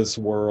Lyra's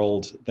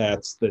world,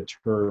 that's the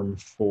term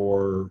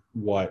for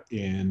what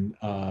in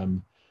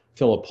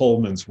Philip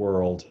Pullman's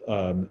world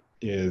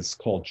is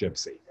called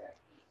gypsy.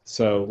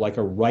 So like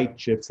a right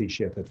gypsy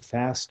ship at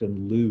fast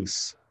and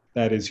loose.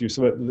 That is,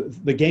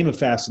 the game of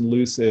fast and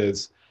loose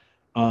is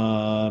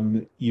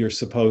you're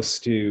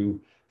supposed to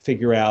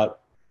figure out,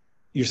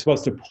 you're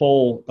supposed to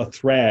pull a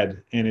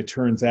thread, and it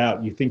turns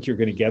out you think you're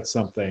going to get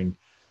something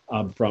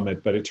from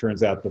it, but it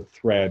turns out the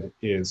thread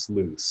is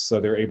loose.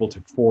 So they're able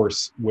to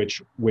force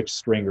which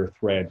string or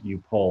thread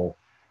you pull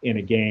in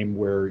a game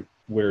where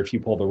if you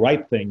pull the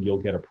right thing,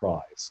 you'll get a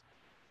prize.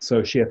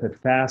 So she hath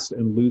fast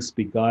and loose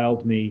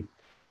beguiled me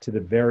to the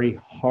very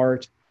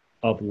heart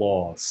of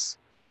loss.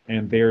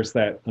 And there's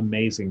that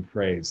amazing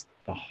phrase,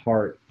 the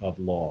heart of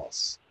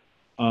loss.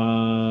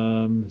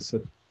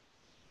 So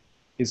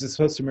is it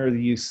supposed to mirror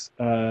the use,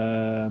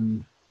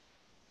 go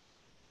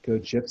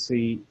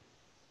gypsy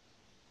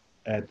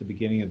at the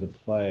beginning of the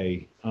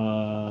play?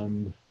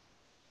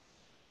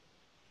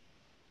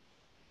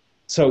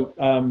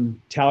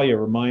 Talia,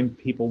 remind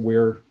people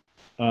where,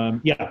 where.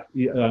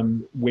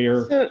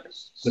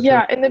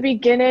 In the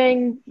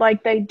beginning,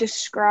 like they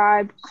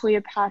describe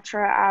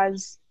Cleopatra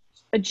as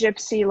a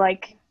gypsy,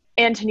 like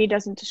Antony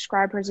doesn't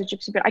describe her as a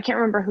gypsy, but I can't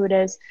remember who it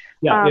is.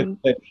 Yeah,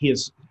 that he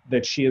has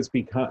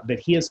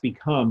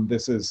become.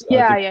 This is he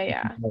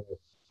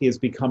has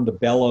become the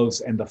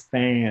bellows and the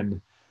fan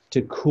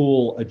to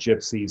cool a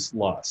gypsy's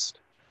lust.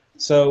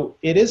 So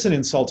it is an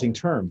insulting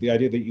term. The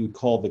idea that you would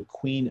call the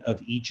Queen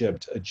of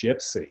Egypt a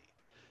gypsy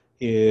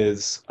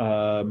is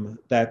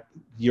that's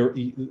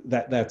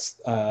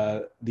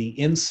the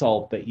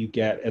insult that you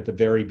get at the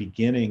very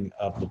beginning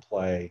of the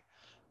play.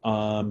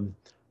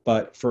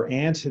 But for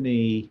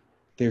Antony,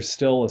 there's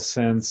still a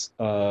sense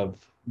of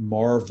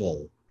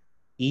marvel,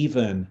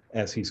 even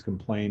as he's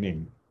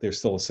complaining. There's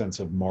still a sense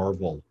of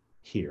marvel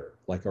here,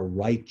 like a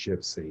right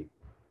gypsy.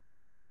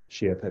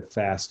 She hath had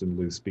fast and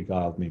loose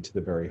beguiled me to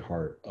the very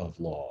heart of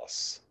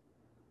loss.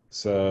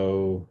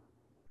 So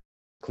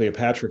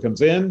Cleopatra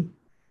comes in,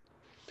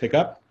 pick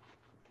up.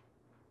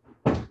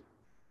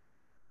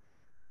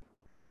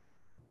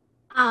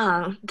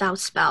 Ah, thou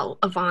spell,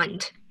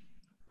 avant.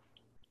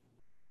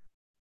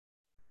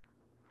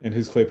 And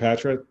who's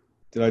Cleopatra?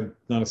 Did I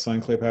not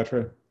assign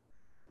Cleopatra?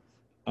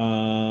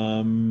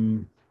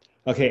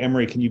 Okay,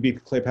 Emery, can you be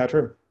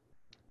Cleopatra?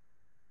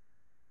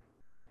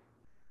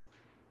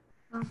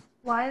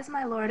 Why is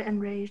my lord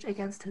enraged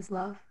against his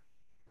love?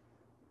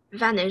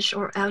 Vanish,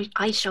 or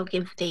I shall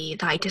give thee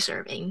thy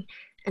deserving,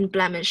 and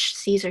blemish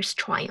Caesar's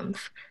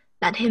triumph.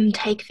 Let him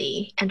take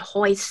thee, and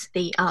hoist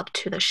thee up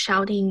to the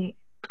shouting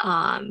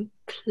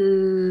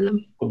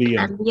plebeians.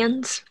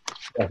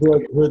 Yeah,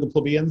 who are the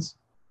plebeians?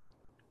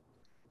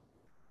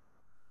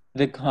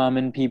 The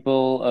common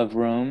people of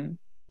Rome.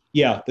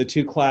 Yeah, the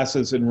two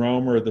classes in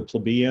Rome are the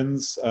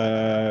plebeians.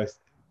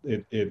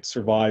 It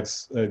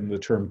survives in the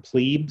term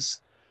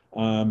plebes,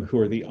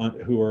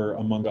 who are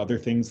among other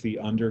things the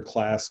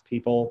underclass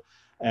people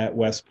at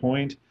West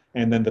Point,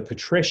 and then the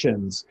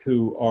patricians,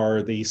 who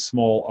are the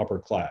small upper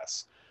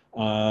class.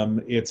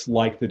 It's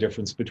like the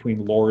difference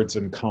between lords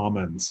and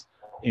commons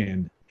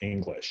in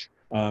English.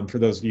 For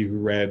those of you who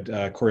read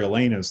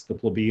Coriolanus, the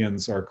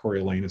plebeians are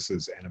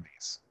Coriolanus's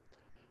enemies.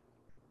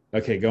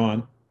 Okay, go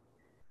on.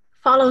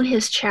 Follow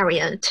his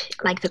chariot,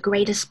 like the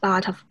greatest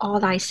bard of all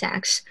thy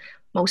sex,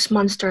 most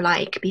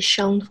monster-like, be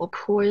shown for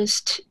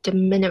poorest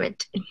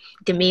diminutives,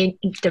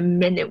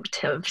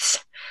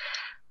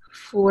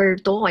 for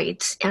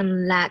doits,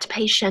 and let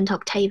patient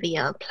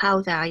Octavia plow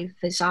thy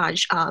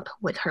visage up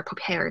with her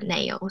prepared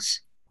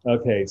nails.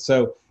 Okay,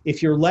 so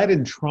if you're led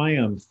in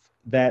triumph,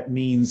 that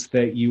means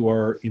that you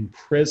are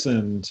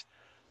imprisoned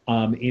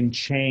in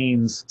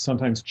chains,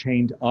 sometimes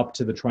chained up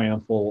to the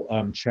triumphal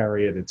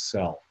chariot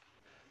itself.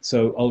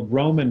 So a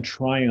Roman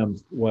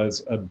triumph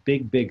was a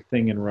big, big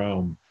thing in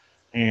Rome.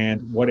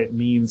 And what it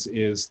means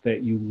is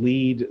that you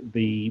lead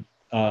the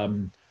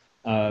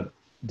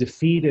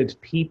defeated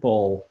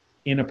people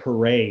in a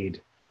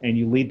parade, and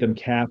you lead them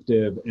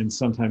captive, and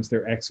sometimes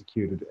they're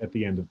executed at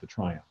the end of the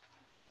triumph.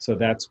 So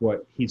that's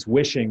what he's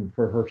wishing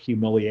for her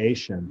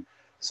humiliation,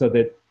 so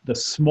that the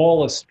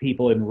smallest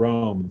people in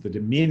Rome, the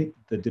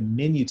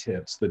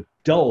diminutives, the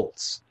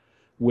dolts,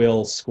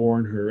 will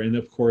scorn her. And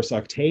of course,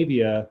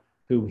 Octavia,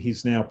 who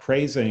he's now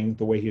praising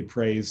the way he had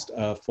praised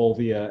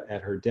Fulvia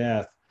at her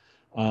death,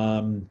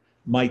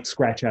 might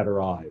scratch out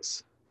her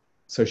eyes.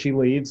 So she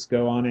leaves.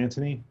 Go on,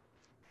 Antony.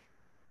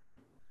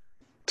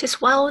 'Tis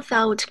well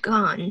thou'rt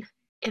gone,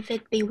 if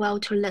it be well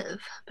to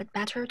live, but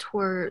better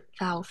 'twere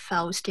thou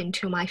fell'st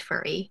into my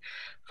fury,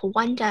 for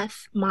one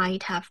death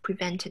might have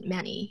prevented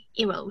many.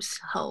 Eros,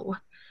 ho!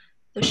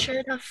 The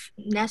shirt of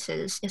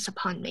Nessus is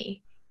upon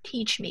me.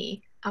 Teach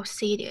me,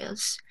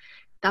 Alcides,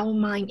 thou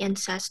mine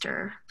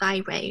ancestor,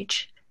 thy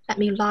rage. Let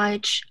me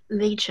lodge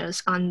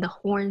leeches on the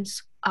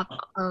horns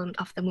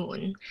of the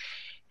moon,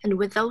 and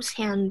with those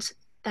hands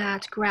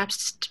that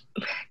grasped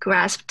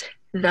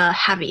the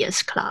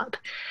heaviest club,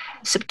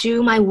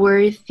 subdue my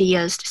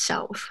worthiest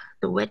self.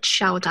 The witch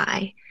shall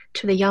die.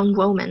 To the young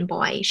Roman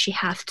boy she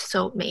hath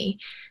sold me,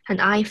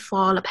 and I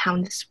fall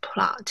upon this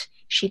plot.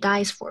 She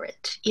dies for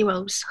it.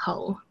 Eros,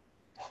 ho!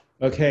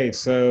 Okay,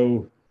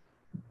 so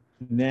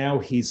now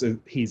he's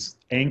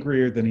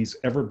angrier than he's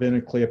ever been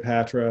at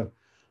Cleopatra.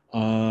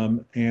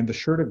 And the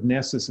shirt of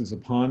Nessus is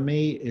upon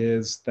me,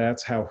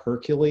 that's how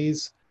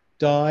Hercules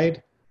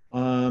died,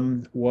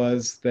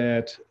 was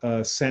that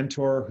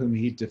centaur whom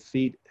he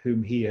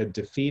had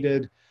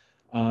defeated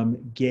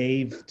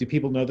gave, do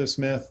people know this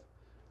myth?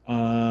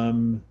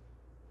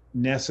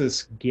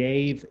 Nessus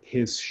gave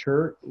his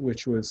shirt,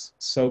 which was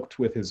soaked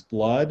with his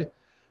blood,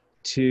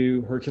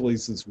 to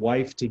Hercules'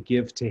 wife to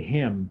give to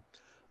him.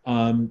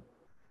 As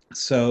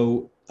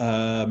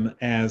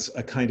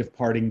a kind of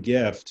parting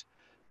gift,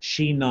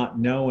 she not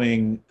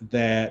knowing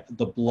that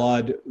the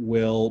blood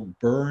will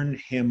burn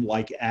him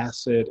like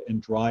acid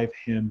and drive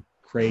him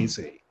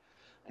crazy.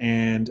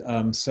 And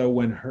so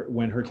when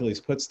Hercules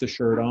puts the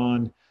shirt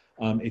on,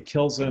 it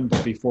kills him,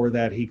 but before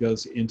that he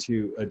goes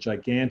into a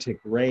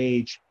gigantic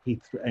rage.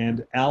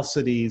 And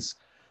Alcides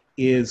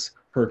is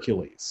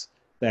Hercules.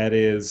 That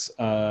is,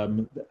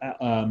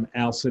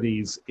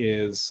 Alcides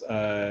is,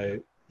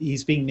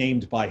 he's being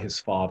named by his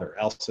father.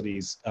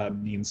 Alcides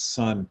means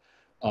son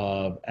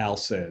of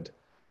Alcid.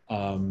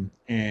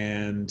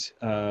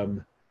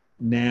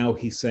 Now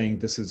he's saying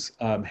this is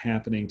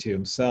happening to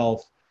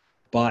himself,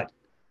 but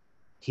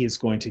he is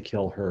going to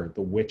kill her.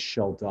 The witch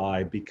shall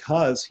die,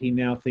 because he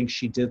now thinks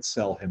she did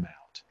sell him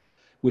out,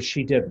 which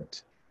she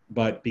didn't.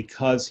 But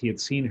because he had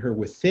seen her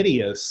with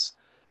Phidias,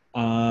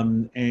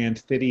 and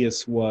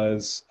Phidias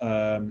was,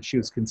 she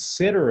was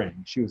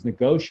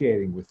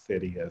negotiating with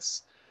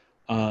Phidias,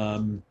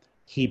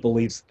 he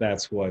believes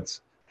that's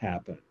what's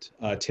happened.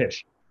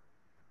 Tish.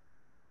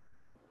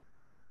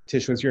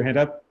 Tish, was your hand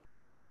up?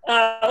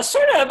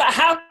 Sort of.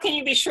 How can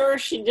you be sure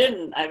she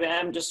didn't?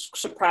 I'm just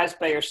surprised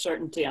by your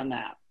certainty on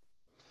that.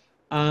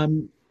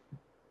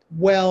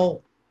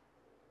 Well,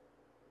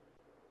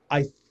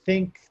 I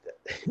think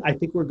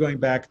we're going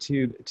back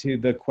to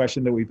the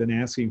question that we've been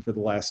asking for the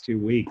last 2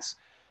 weeks,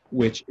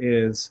 which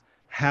is,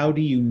 how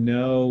do you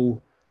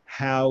know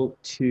how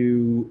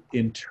to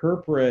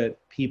interpret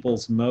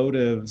people's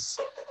motives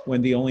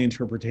when the only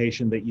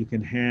interpretation that you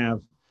can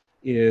have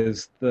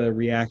is the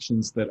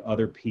reactions that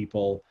other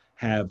people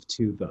have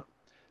to them?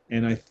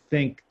 And I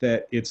think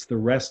that it's the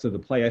rest of the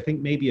play. I think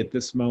maybe at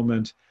this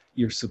moment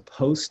you're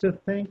supposed to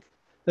think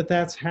that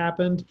that's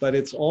happened, but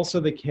it's also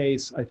the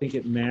case, I think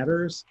it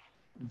matters,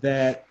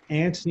 that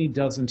Antony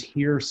doesn't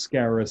hear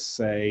Scarus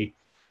say,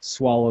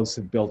 swallows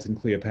have built in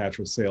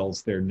Cleopatra's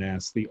sails their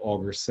nest. The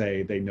augurs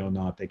say, they know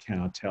not, they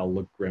cannot tell,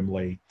 look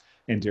grimly,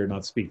 and dare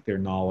not speak their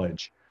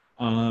knowledge.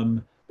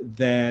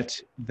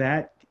 That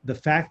the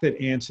fact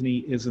that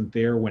Antony isn't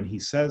there when he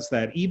says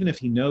that, even if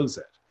he knows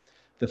it,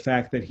 the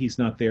fact that he's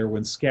not there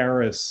when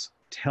Scarus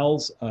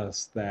tells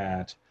us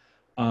that,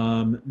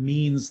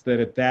 means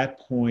that at that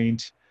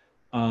point,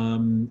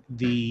 we're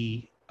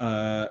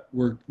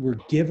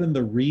given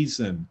the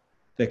reason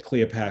that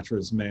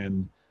Cleopatra's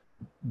men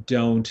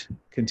don't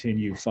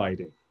continue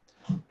fighting.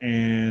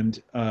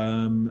 And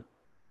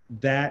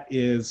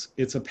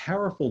it's a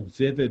powerful,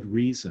 vivid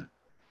reason.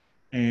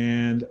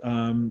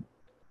 And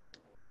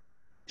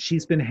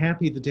she's been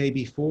happy the day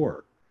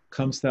before.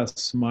 Comest thou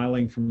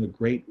smiling from the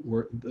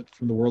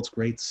world's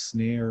great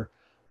snare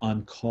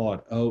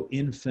uncaught, O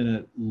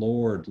infinite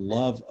Lord,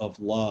 love of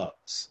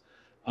loves.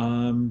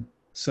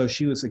 So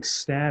she was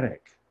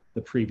ecstatic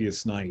the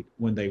previous night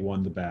when they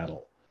won the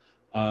battle.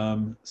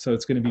 So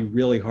it's going to be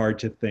really hard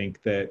to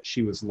think that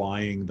she was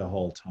lying the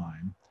whole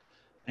time.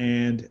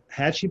 And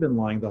had she been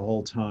lying the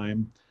whole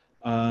time,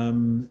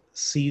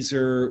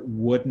 Caesar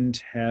wouldn't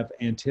have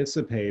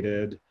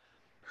anticipated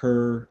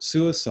her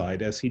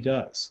suicide as he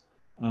does.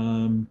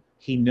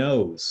 He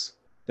knows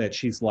that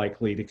she's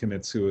likely to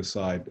commit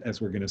suicide,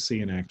 as we're going to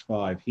see in Act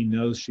 5. He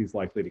knows she's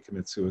likely to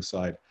commit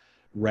suicide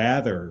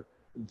rather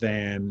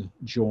than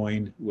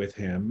join with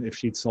him. If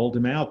she'd sold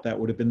him out, that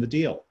would have been the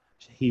deal.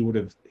 He would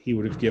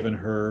have given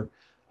her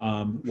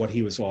what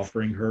he was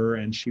offering her,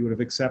 and she would have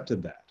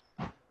accepted that.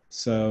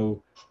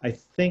 So I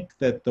think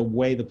that the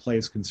way the play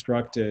is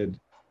constructed,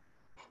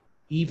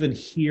 even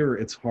here,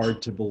 it's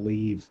hard to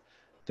believe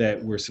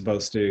that we're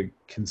supposed to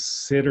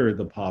consider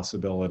the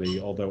possibility,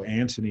 although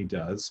Antony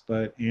does,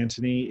 but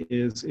Antony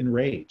is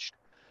enraged.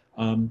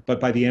 But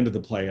by the end of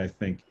the play, I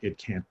think it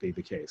can't be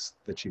the case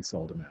that she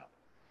sold him out.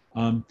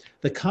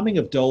 The coming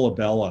of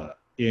Dolabella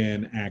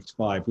in Act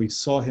 5, we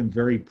saw him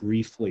very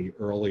briefly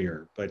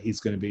earlier, but he's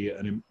going to be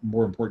a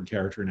more important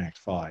character in Act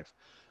 5.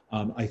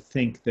 I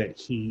think that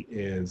he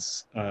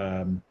is,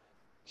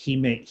 he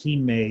may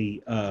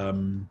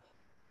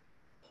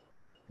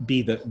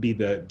be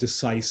the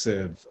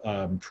decisive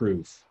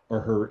proof, or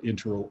her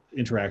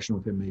interaction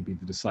with him may be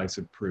the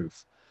decisive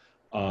proof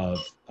of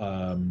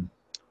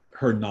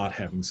her not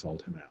having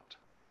sold him out.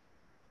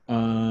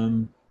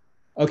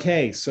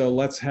 Okay, so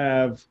let's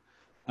have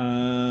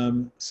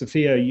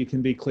Sophia, you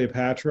can be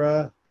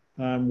Cleopatra.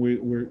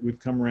 We've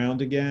come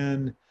around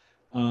again.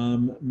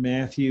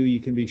 Matthew, you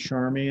can be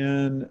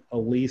Charmian.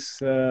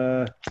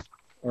 Elisa,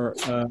 or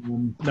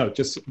no,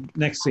 just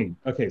next scene.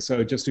 Okay,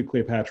 so just do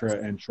Cleopatra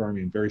and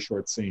Charmian. Very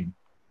short scene.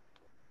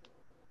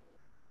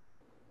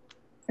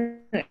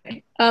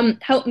 Okay.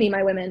 Help me,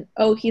 my women.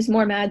 Oh, he's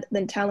more mad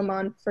than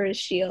Telamon for his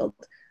shield.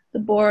 The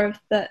boar of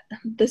the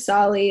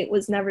Thessali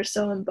was never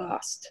so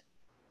embossed.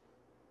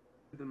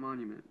 The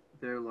monument.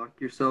 There lock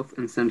yourself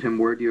and send him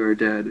word you are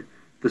dead.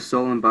 The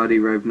soul and body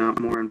rive not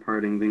more in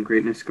parting than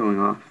greatness going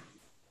off.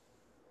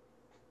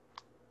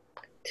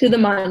 To the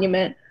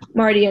monument,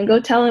 Marty, and go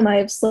tell him I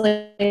have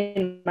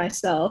slain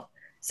myself.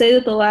 Say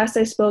that the last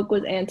I spoke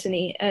was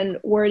Antony, and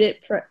word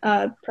it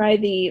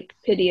prithee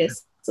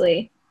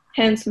piteously.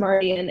 Hence,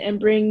 Mardian,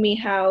 and bring me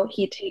how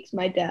he takes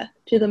my death.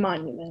 To the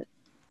monument.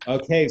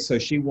 Okay, so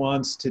she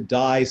wants to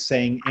die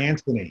saying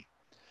Antony.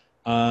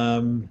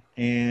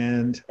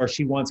 Or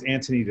she wants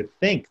Antony to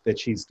think that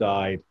she's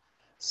died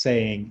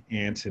saying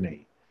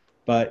Antony.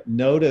 But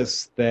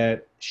notice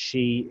that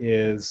she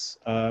is,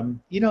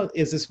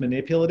 is this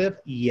manipulative?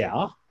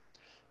 Yeah.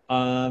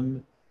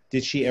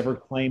 Did she ever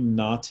claim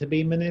not to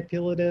be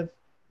manipulative?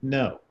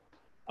 No.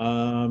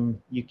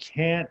 You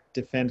can't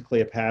defend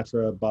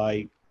Cleopatra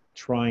by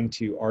trying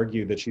to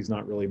argue that she's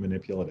not really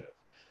manipulative.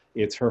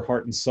 It's her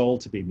heart and soul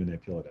to be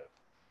manipulative.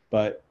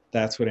 But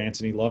that's what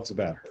Antony loves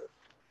about her.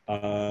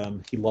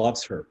 He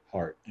loves her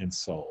heart and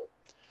soul.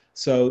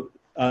 So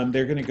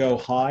they're going to go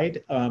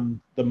hide.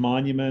 The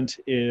monument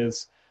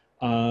is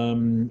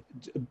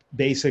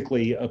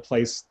basically a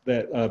place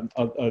that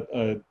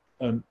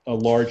a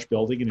large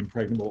building, an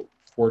impregnable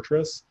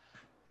fortress,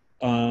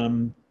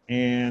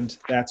 and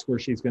that's where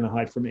she's going to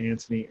hide from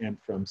Antony and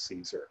from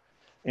Caesar.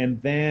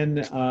 And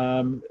then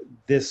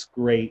this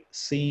great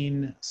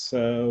scene.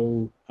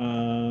 So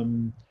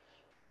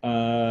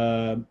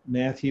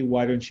Matthew,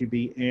 why don't you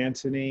be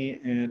Antony,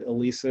 and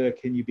Elisa,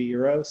 can you be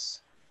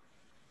Eros?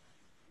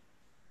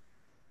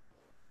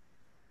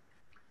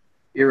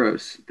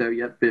 Eros, thou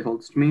yet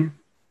beholdst me?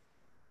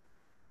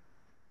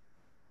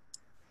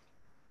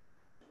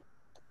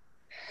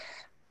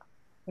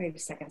 Wait a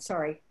second,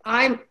 sorry.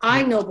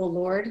 I, noble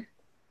lord.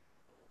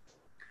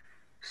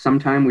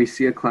 Sometime we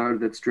see a cloud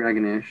that's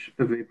dragonish,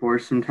 a vapor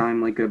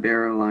sometime like a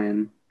bear or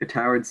lion, a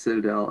towered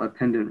citadel, a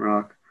pendant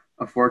rock,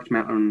 a forked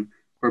mountain,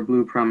 or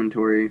blue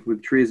promontory,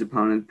 with trees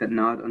upon it that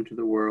nod unto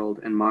the world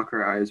and mock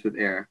our eyes with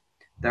air.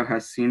 Thou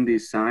hast seen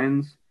these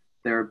signs?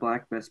 They are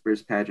black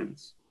Vespers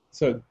pageants.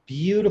 So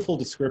beautiful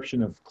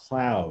description of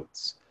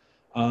clouds.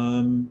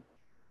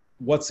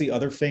 What's the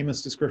other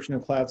famous description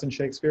of clouds in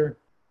Shakespeare?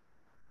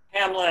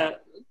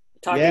 Hamlet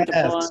talking to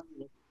Polonius.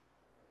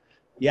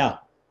 Yeah,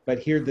 but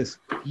here this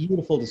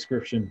beautiful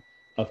description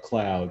of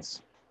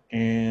clouds,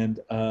 and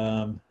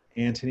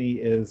Antony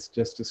is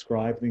just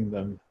describing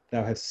them.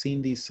 Thou hast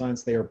seen these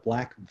signs, they are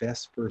black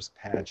Vespers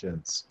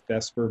pageants.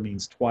 Vesper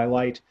means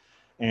twilight,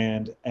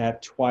 and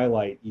at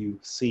twilight you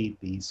see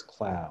these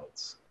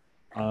clouds.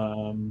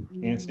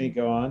 Antony,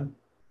 go on.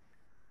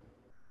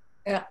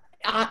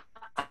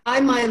 I,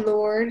 my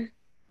lord.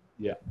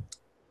 Yeah.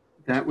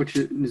 That which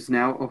is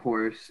now a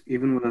horse,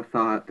 even with a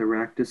thought, the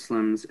rack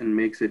dislims and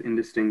makes it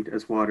indistinct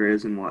as water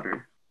is in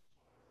water.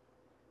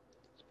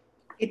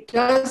 It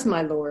does,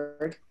 my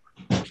lord.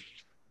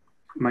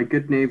 My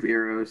good knave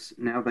Eros,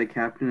 now thy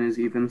captain is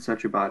even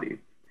such a body.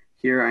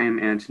 Here I am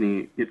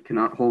Antony, yet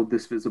cannot hold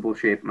this visible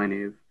shape, my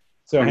knave.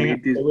 So hang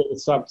on, wait,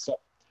 stop.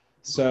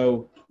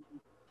 So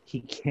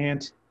he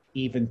can't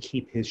even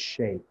keep his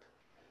shape.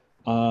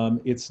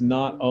 It's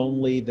not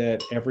only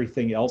that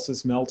everything else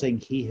is melting,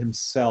 he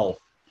himself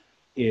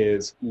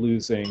is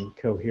losing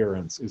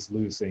coherence, is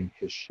losing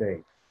his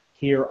shape.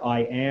 Here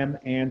I am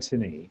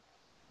Antony,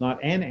 not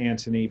an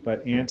Antony,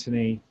 but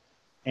Antony,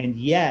 and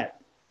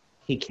yet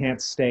he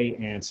can't stay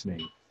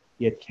Antony,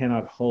 yet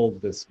cannot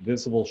hold this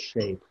visible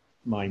shape,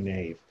 my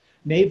knave.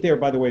 Knave there,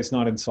 by the way, is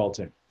not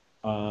insulting.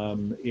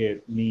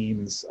 It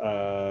means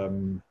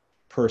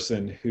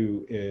person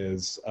who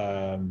is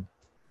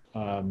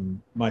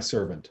my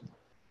servant.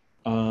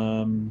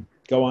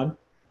 Go on.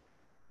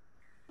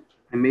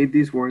 I made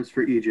these wars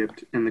for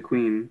Egypt and the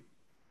queen,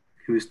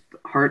 whose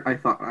heart I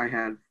thought I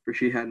had, for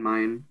she had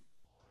mine,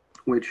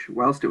 which,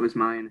 whilst it was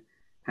mine,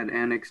 had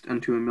annexed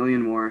unto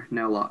 1,000,000 more,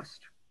 now lost.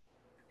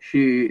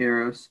 She,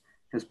 Eros,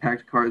 has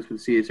packed cards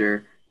with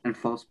Caesar, and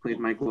false played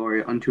my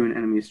glory unto an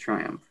enemy's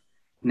triumph.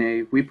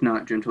 Nay, weep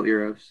not, gentle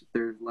Eros,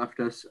 there left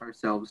us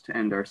ourselves to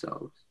end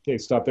ourselves. Okay,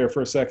 stop there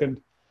for a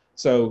second.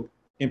 So,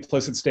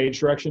 implicit stage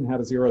direction, how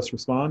does Eros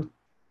respond?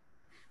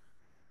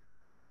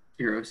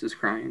 Eros is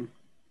crying.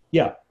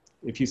 Yeah,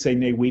 if you say,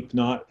 nay, weep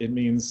not, it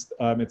means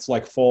it's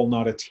like fall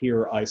not a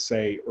tear, I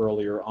say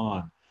earlier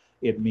on.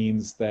 It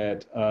means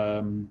that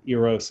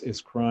Eros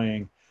is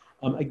crying.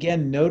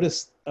 Again,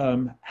 notice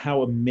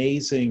how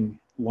amazing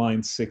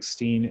line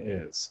 16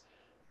 is.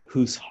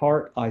 Whose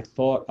heart I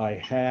thought I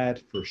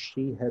had, for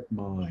she had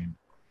mine.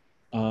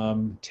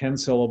 10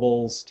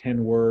 syllables,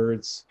 10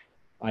 words,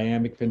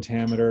 iambic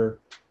pentameter,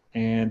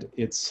 and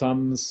it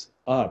sums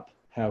up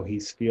how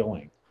he's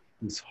feeling.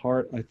 Whose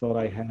heart I thought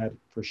I had,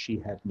 for she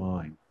had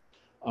mine.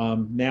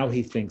 Now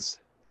he thinks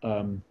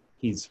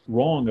he's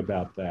wrong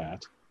about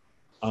that.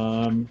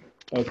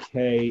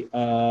 Okay,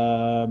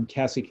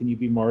 Cassie, can you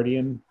be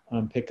Mardian?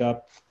 Pick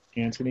up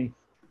Antony.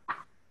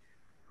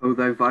 O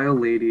thy vile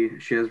lady,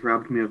 she has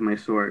robbed me of my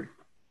sword.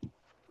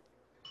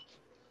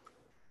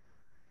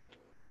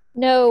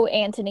 No,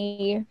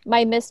 Antony,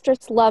 my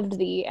mistress loved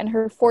thee, and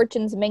her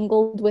fortunes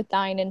mingled with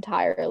thine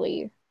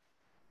entirely.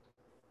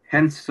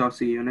 Hence,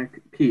 saucy eunuch,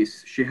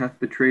 peace, she hath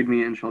betrayed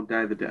me and shall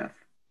die the death.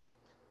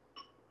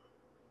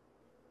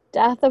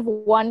 Death of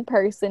one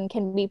person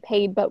can be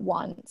paid but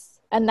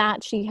once, and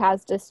that she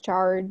has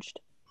discharged.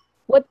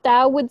 What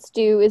thou wouldst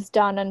do is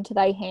done unto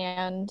thy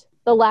hand.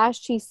 The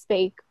last she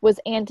spake was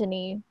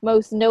Antony,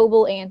 most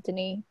noble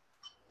Antony.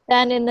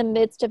 Then in the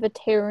midst of a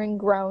tearing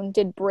groan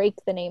did break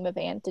the name of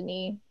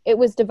Antony. It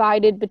was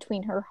divided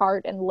between her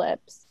heart and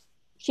lips.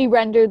 She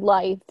rendered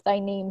life, thy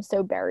name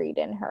so buried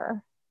in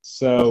her.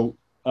 So,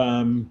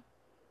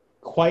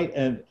 quite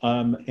an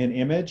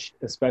image,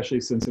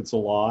 especially since it's a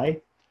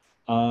lie.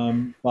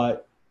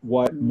 But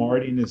what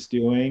Martin is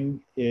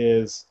doing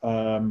is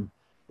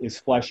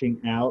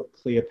fleshing out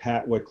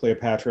what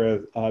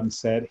Cleopatra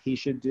said he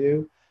should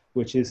do,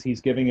 which is he's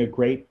giving a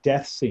great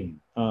death scene,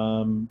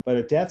 but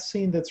a death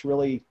scene that's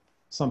really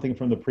something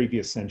from the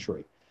previous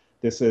century.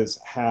 This is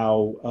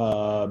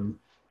how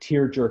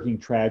tear-jerking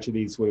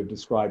tragedies would have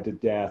described a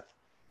death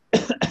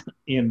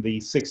in the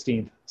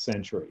 16th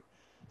century.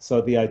 So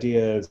the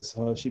idea is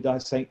she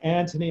dies saying,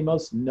 Antony,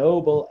 most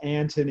noble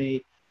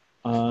Antony.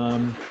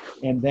 And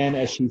then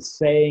as she's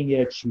saying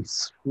it, she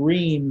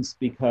screams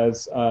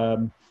because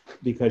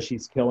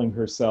she's killing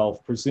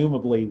herself,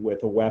 presumably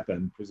with a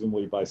weapon,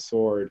 presumably by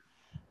sword.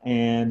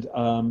 And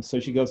so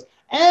she goes,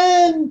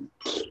 and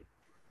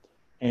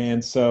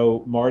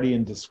so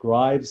Mardian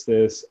describes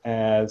this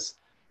as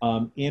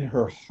in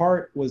her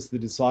heart was the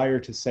desire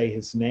to say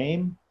his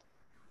name,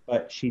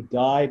 but she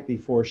died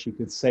before she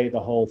could say the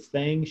whole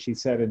thing. She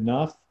said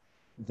enough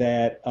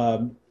that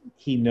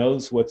he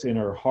knows what's in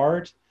her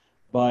heart,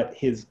 but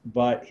his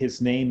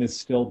name is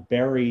still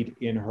buried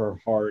in her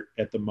heart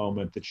at the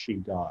moment that she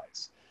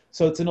dies.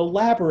 So it's an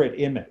elaborate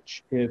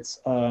image. It's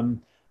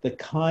the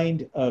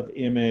kind of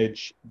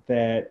image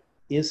that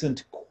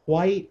isn't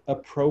quite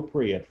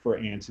appropriate for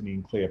Antony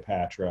and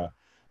Cleopatra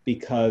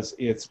because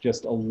it's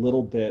just a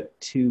little bit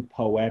too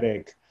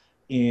poetic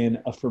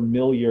in a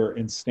familiar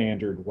and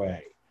standard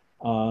way.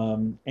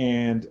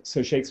 And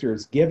so Shakespeare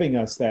is giving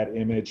us that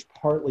image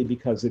partly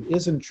because it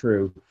isn't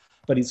true,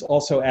 but he's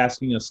also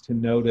asking us to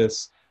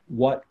notice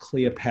what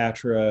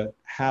Cleopatra,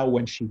 how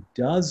when she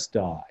does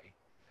die,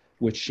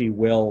 which she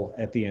will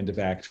at the end of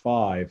Act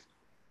 5,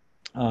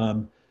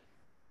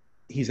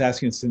 he's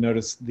asking us to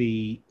notice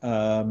the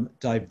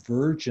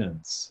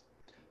divergence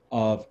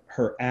of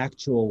her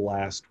actual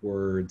last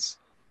words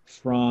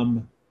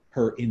from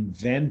her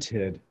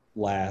invented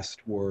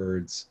last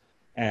words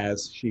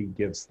as she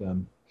gives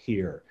them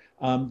here.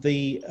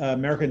 The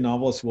American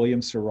novelist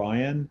William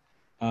Saroyan,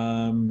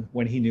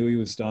 when he knew he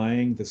was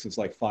dying, this was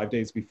like 5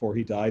 days before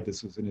he died,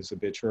 this was in his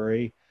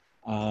obituary,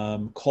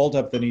 called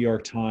up the New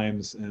York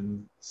Times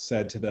and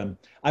said to them,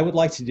 I would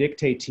like to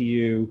dictate to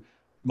you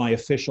my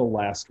official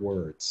last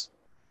words,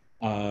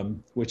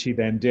 which he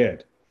then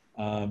did.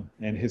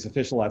 And his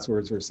official last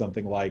words were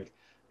something like,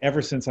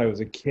 ever since I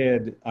was a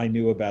kid, I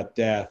knew about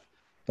death,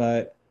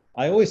 but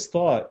I always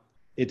thought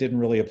it didn't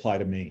really apply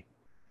to me.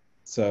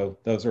 So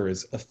those are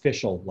his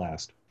official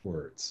last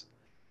words.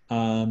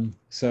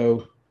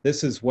 So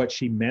this is what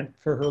she meant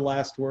for her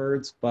last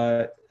words,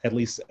 but at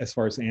least as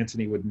far as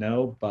Antony would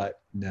know,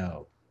 but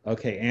no.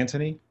 Okay,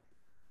 Antony?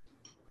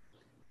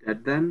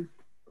 Dead then?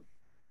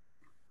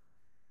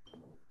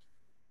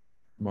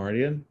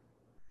 Mardian?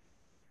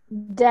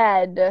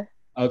 Dead.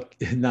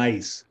 Okay,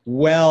 nice.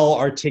 Well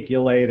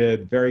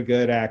articulated. Very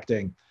good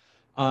acting.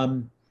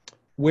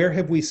 Where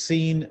have we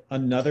seen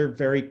another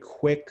very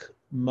quick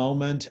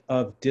moment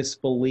of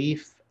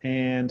disbelief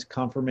and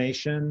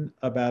confirmation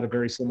about a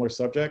very similar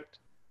subject?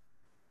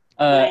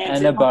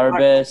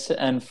 Anabarbus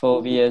and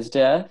Fulvia's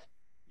death.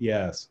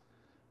 Yes.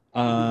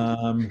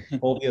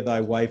 Fulvia,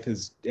 thy wife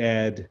is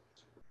dead.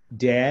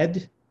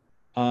 Dead.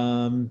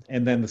 And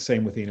then the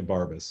same with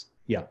Enobarbus.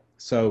 Yeah.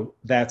 So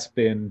that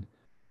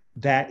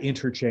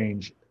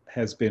interchange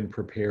has been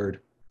prepared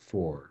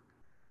for.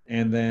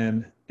 And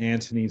then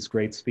Antony's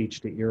great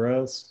speech to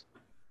Eros.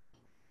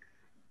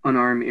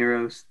 Unarm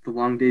Eros, the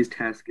long day's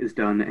task is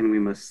done, and we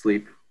must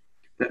sleep.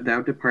 That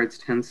thou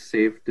departst hence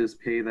safe does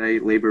pay thy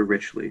labor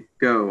richly.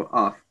 Go,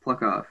 off,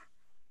 pluck off.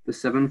 The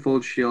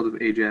sevenfold shield of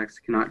Ajax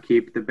cannot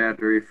keep the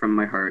battery from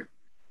my heart.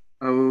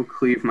 Oh,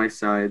 cleave my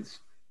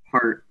sides.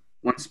 Heart,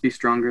 once be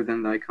stronger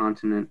than thy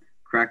continent,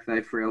 crack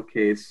thy frail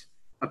case.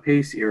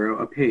 Apace, Ero,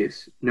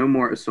 apace. No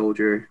more a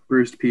soldier.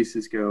 Bruised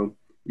pieces go.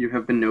 You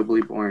have been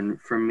nobly born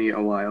from me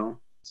a while.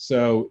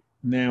 So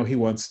now he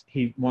wants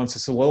a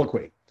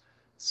soliloquy.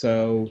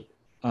 So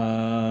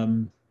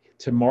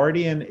to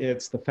Mardian,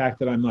 it's the fact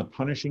that I'm not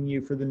punishing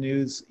you for the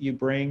news you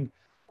bring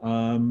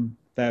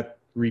that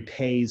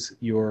repays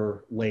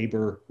your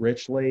labor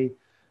richly.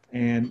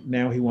 And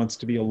now he wants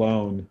to be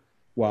alone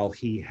while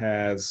he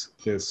has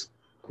this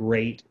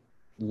great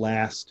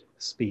last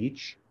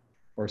speech,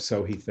 or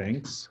so he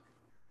thinks.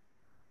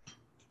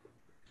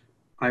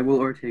 I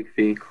will o'ertake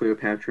thee,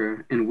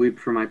 Cleopatra, and weep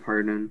for my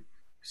pardon.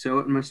 So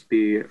it must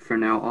be, for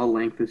now all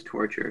length is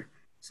torture.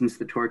 Since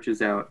the torch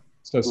is out,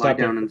 So lie stop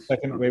down a and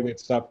second. Wait,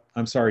 stop.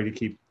 I'm sorry to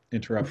keep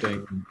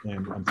interrupting,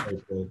 and I'm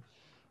sorry for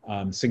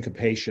the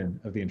syncopation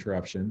of the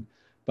interruption.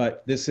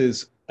 But this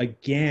is,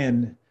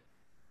 again,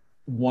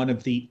 one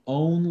of the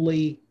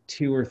only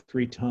 2 or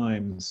 3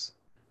 times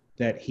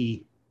that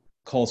he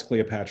calls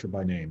Cleopatra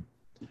by name.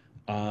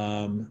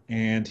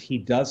 And he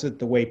does it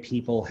the way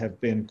people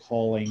have been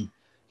calling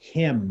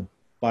him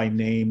by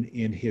name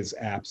in his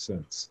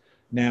absence.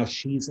 Now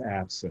she's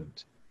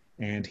absent,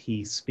 and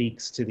he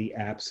speaks to the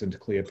absent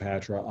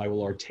Cleopatra. I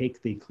will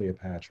o'ertake thee,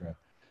 Cleopatra,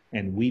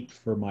 and weep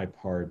for my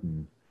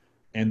pardon.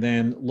 And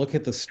then look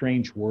at the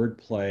strange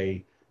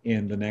wordplay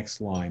in the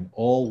next line.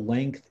 All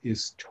length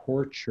is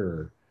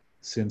torture,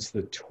 since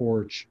the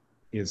torch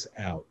is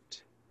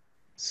out.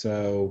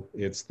 So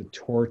it's the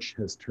torch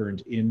has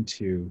turned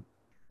into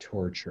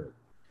torture.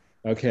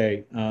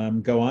 Okay,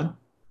 go on.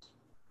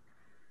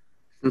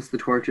 Since the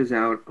torch is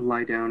out,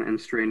 lie down and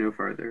stray no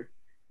farther.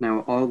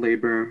 Now all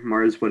labor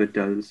mars what it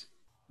does.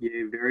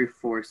 Yea, very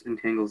force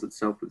entangles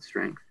itself with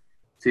strength.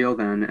 Sail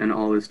then, and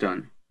all is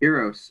done.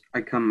 Eros,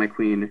 I come, my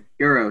queen.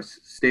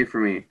 Eros, stay for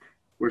me.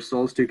 Where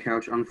souls do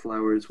couch on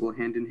flowers will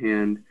hand in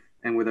hand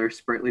and with our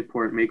sprightly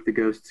port make the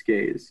ghosts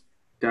gaze.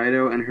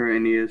 Dido and her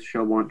Aeneas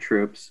shall want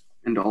troops,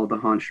 and all the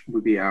haunch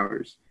will be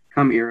ours.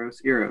 Come,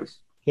 Eros, Eros.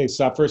 Okay,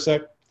 stop for a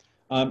sec.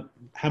 How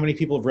many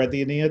people have read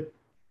the Aeneid?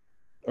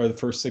 Or the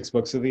first 6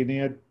 books of the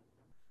Aeneid?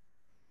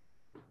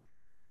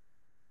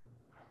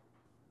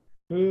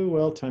 Ooh,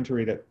 well, time to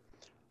read it.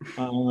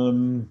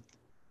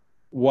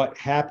 What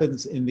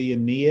happens in the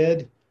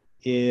Aeneid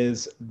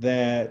is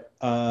that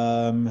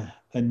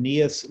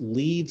Aeneas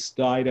leaves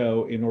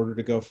Dido in order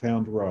to go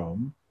found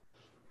Rome,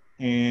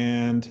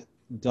 and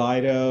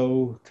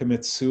Dido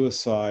commits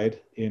suicide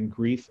in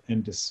grief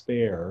and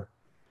despair.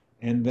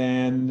 And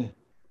then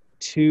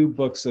 2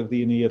 books of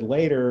the Aeneid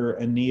later,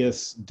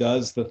 Aeneas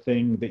does the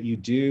thing that you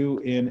do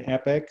in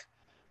epic,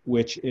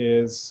 which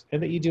is, and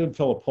that you do in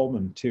Philip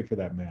Pullman too, for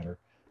that matter,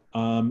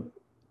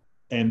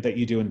 and that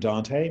you do in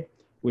Dante,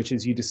 which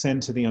is you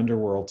descend to the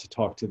underworld to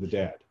talk to the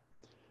dead.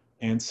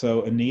 And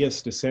so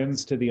Aeneas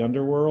descends to the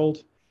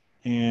underworld,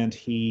 and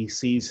he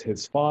sees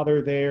his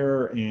father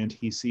there, and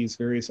he sees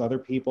various other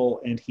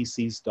people, and he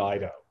sees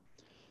Dido.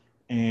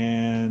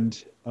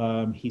 And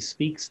he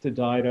speaks to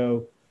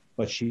Dido,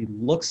 but she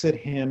looks at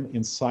him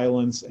in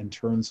silence and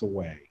turns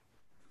away.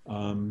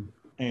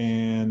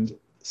 And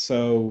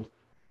so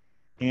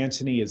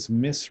Antony is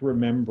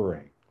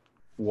misremembering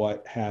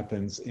what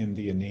happens in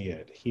the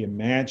Aeneid. He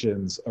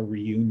imagines a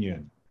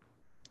reunion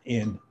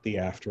in the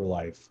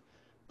afterlife,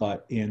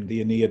 but in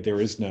the Aeneid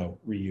there is no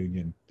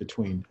reunion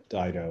between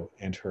Dido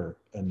and her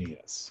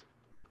Aeneas.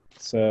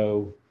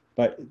 So,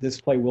 but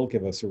this play will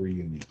give us a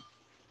reunion.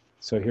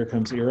 So here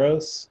comes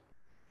Eros.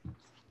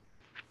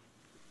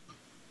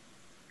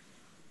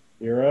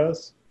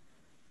 Eros.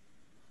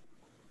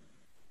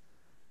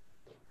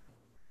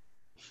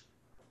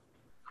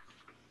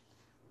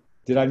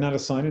 Did I not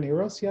assign an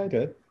Eros? Yeah, I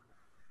did.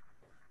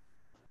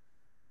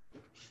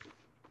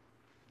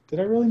 Did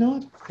I really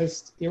not?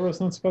 Has Eros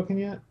not spoken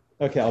yet?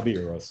 Okay, I'll be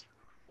Eros.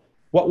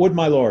 What would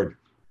my lord?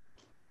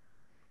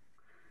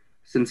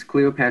 Since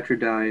Cleopatra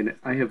died,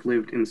 I have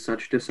lived in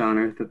such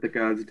dishonor that the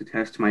gods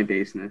detest my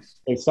baseness.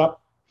 Okay,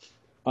 stop.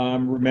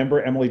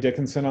 Remember Emily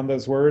Dickinson on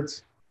those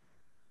words?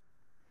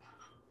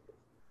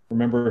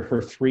 Remember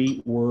her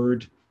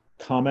 3-word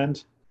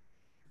comment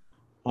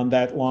on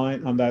that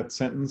line, on that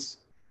sentence?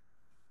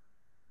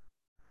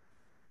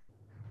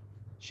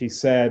 She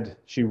said,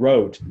 she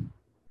wrote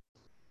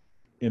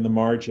in the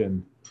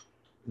margin,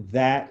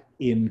 that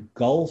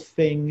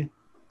engulfing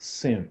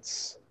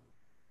sense.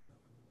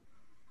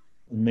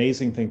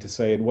 Amazing thing to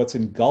say. And what's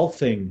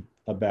engulfing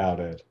about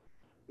it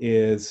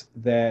is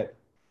that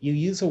you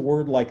use a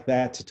word like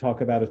that to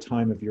talk about a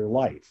time of your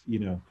life. You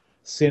know,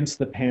 since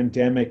the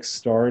pandemic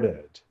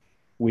started,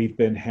 we've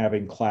been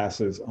having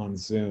classes on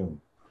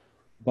Zoom.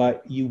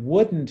 But you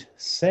wouldn't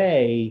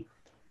say,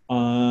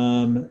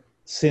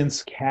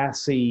 since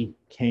Cassie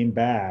came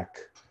back,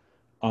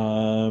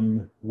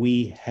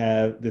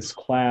 this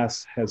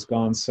class has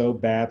gone so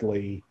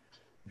badly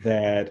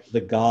that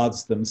the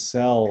gods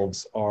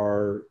themselves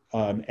are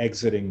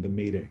exiting the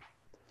meeting.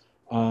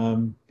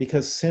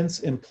 Because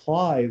since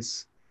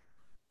implies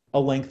a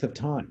length of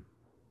time.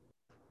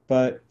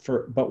 But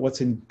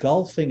what's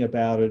engulfing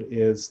about it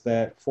is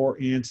that for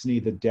Antony,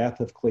 the death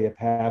of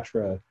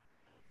Cleopatra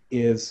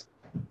is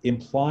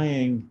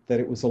implying that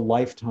it was a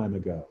lifetime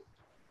ago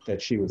that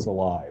she was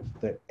alive,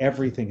 that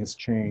everything has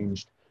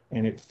changed,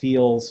 and it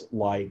feels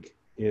like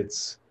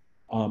it's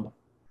a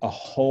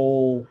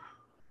whole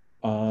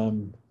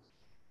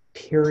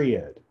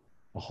period,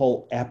 a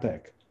whole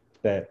epic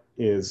that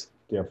is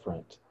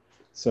different.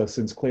 So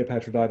since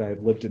Cleopatra died, I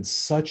have lived in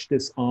such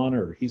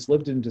dishonor. He's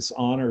lived in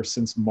dishonor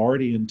since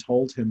Mardian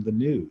told him the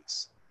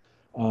news.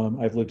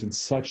 I've lived in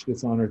such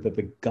dishonor that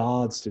the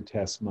gods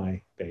detest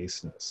my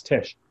baseness.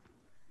 Tish.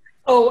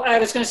 Oh, I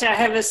was going to say, I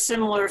have a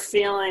similar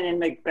feeling in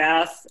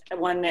Macbeth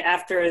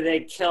after they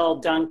kill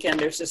Duncan.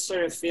 There's this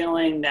sort of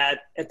feeling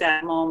that at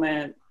that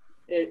moment,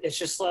 it's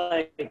just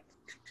like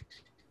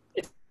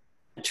it's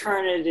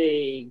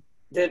eternity.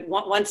 That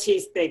once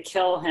they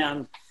kill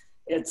him,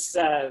 it's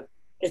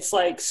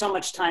like so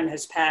much time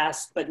has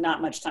passed, but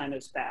not much time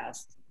has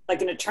passed.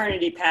 Like an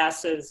eternity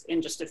passes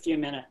in just a few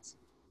minutes.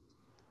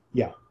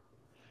 Yeah.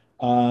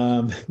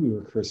 We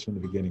were cursed from the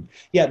beginning.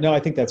 Yeah, no,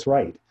 I think that's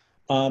right.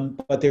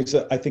 But there's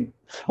I think,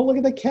 oh, look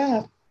at the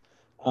cat.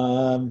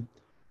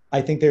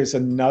 I think there's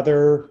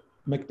another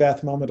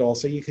Macbeth moment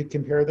also you could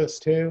compare this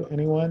to.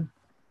 Anyone?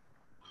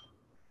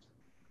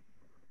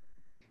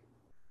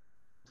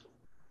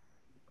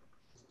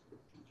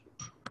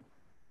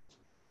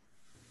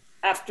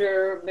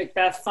 After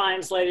Macbeth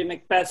finds Lady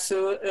Macbeth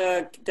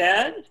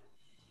dead?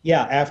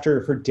 Yeah,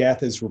 after her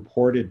death is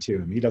reported to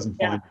him. He doesn't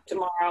find her.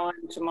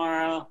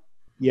 Tomorrow.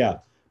 Yeah,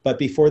 but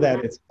before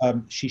that, it's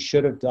she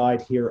should have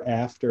died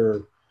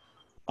hereafter.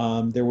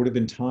 There would have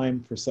been a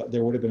time for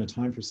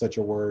such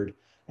a word.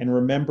 And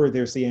remember,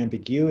 there's the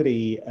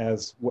ambiguity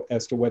as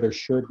to whether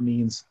should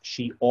means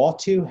she ought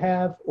to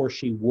have or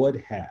she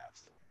would have.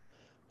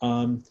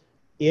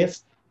 If,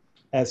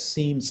 as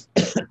seems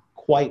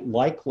quite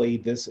likely,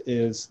 this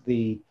is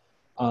the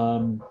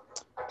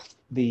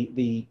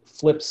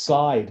flip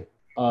side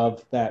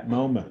of that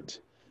moment,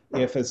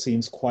 if it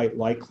seems quite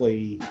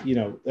likely,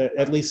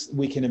 at least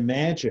we can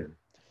imagine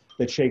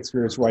that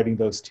Shakespeare is writing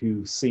those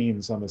two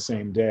scenes on the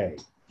same day.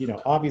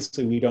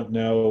 Obviously we don't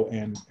know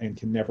and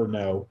can never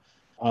know,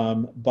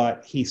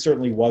 but he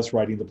certainly was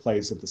writing the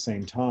plays at the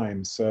same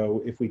time.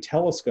 So if we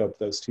telescope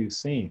those two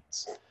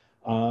scenes,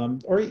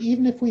 or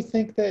even if we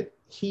think that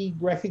he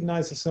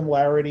recognized the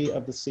similarity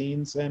of the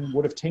scenes and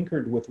would have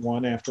tinkered with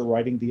one after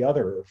writing the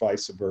other, or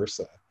vice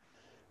versa,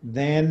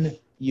 then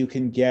you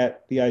can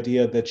get the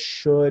idea that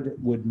should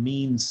would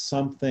mean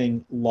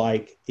something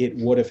like it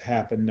would have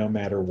happened no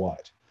matter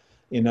what.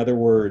 In other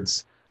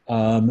words,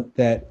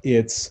 that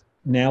it's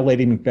now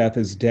Lady Macbeth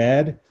is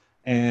dead,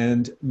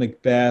 and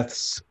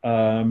Macbeth's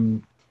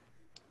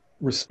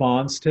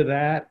response to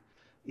that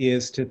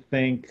is to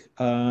think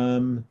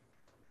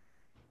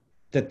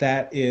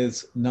that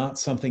is not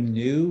something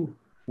new,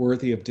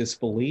 worthy of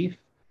disbelief,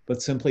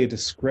 but simply a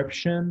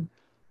description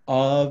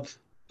of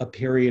a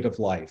period of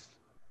life,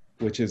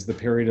 which is the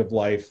period of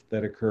life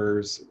that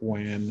occurs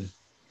when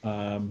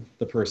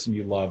the person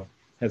you love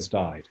has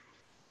died.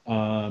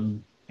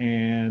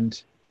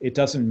 And it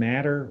doesn't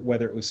matter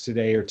whether it was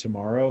today or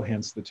tomorrow,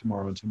 hence the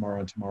tomorrow and tomorrow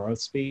and tomorrow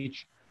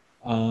speech.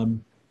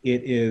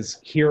 It is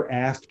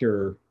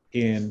hereafter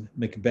in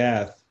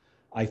Macbeth,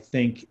 I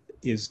think,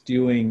 is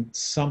doing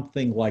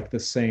something like the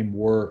same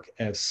work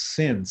as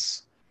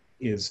since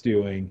is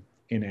doing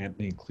in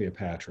Antony and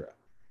Cleopatra.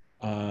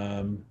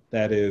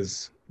 That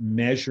is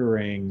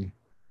measuring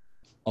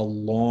a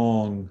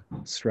long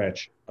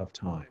stretch of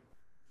time.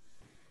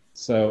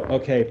 So,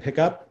 okay, pick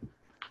up.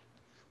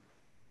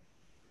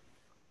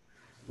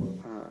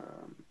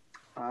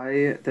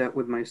 I that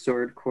with my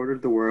sword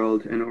quartered the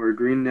world, and o'er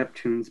green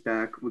Neptune's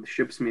back with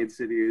ships made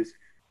cities,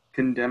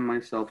 condemn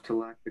myself to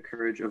lack the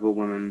courage of a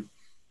woman,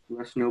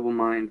 less noble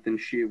mind than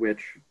she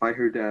which, by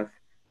her death,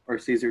 our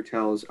Caesar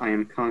tells, I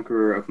am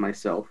conqueror of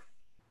myself.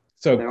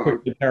 So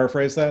quick to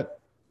paraphrase that.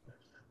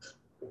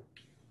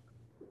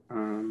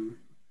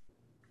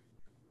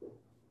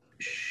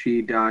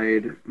 She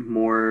died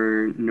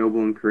more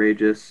noble and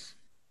courageous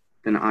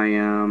than I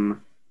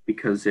am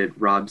because it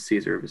robs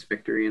Caesar of his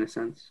victory, in a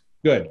sense.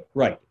 Good,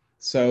 right.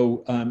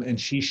 So, and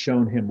she's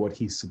shown him what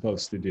he's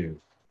supposed to do.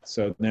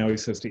 So now he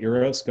says to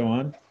Eros, go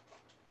on.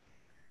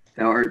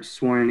 Thou art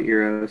sworn,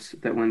 Eros,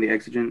 that when the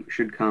exigent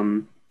should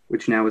come,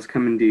 which now is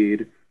come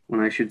indeed, when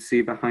I should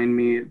see behind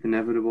me the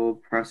inevitable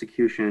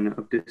prosecution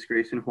of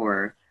disgrace and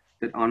horror,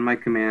 that on my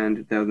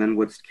command thou then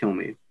wouldst kill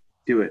me.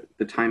 Do it,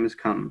 the time is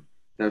come.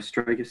 Thou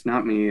strikest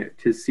not me,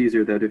 'tis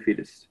Caesar thou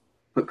defeatest.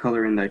 Put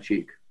color in thy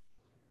cheek.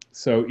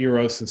 So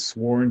Eros has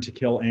sworn to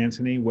kill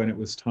Antony when it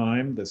was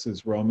time. This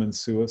is Roman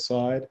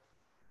suicide.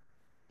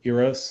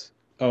 Eros,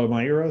 oh, am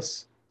I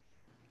Eros?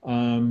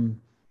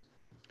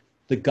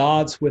 The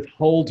gods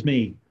withhold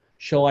me.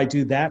 Shall I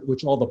do that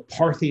which all the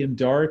Parthian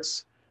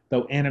darts,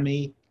 though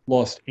enemy,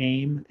 lost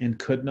aim and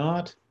could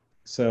not?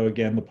 So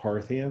again, the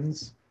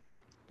Parthians.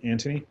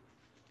 Antony?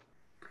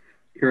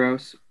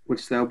 Eros,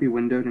 wouldst thou be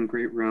windowed in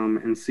great Rome,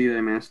 and see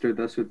thy master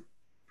thus with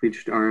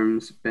pleached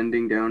arms,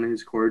 bending down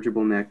his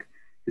corrigible neck,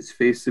 his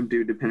face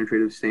subdued to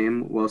penetrative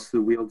shame, whilst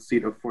the wheeled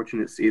seat of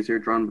fortunate Caesar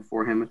drawn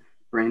before him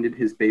branded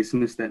his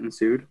baseness that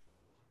ensued?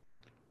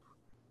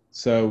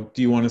 So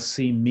do you want to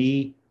see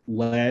me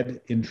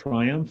led in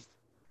triumph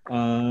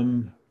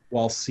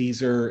while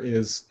Caesar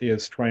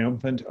is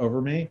triumphant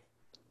over me?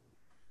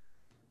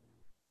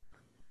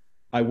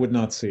 I would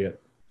not see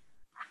it.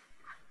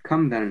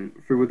 Come then,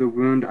 for with a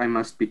wound I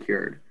must be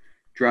cured.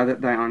 Draw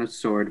that thy honest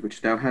sword,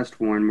 which thou hast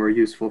worn, more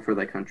useful for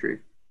thy country.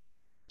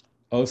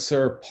 Oh,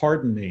 sir,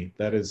 pardon me.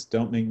 That is,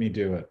 don't make me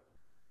do it.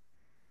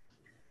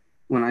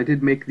 When I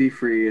did make thee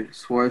free,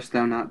 sworest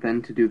thou not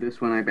then to do this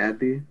when I bade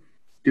thee?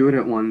 Do it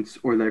at once,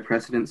 or thy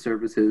precedent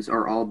services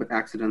are all but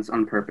accidents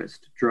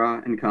unpurposed.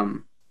 Draw and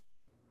come.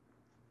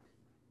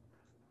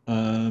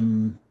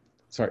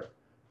 Sorry.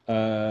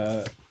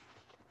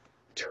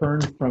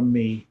 Turn from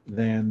me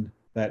then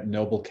that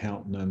noble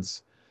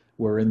countenance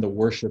wherein the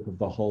worship of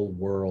the whole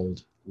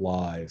world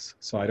lies.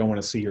 So I don't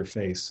want to see your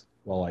face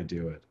while I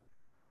do it.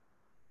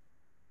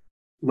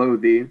 Lo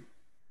thee.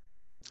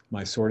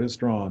 My sword is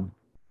drawn.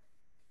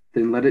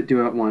 Then let it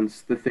do at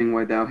once the thing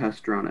why thou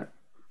hast drawn it.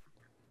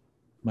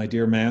 My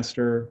dear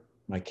master,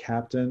 my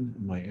captain,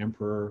 and my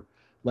emperor,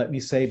 let me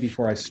say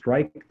before I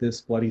strike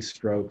this bloody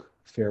stroke,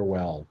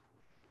 farewell.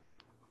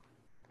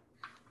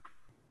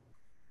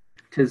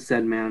 'Tis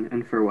said, man,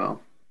 and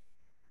farewell.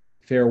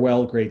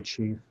 Farewell, great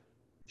chief.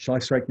 Shall I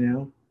strike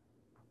now?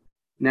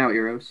 Now,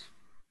 Eros.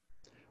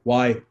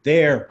 Why,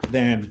 there,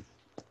 then.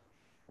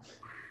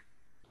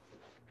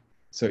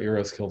 So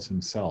Eros kills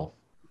himself.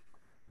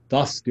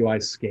 Thus do I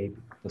escape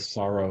the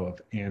sorrow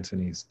of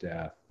Antony's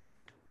death.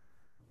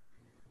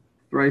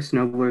 Thrice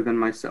nobler than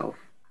myself,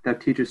 thou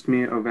teachest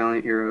me, O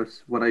valiant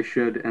Eros, what I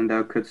should and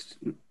thou couldst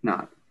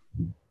not.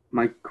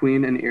 My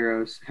queen and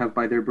Eros have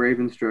by their brave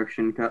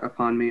instruction got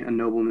upon me a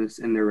nobleness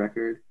in their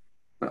record,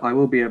 but I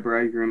will be a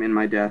bridegroom in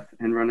my death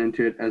and run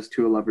into it as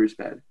to a lover's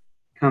bed.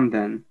 Come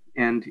then,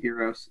 and,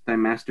 Eros, thy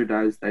master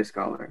dies thy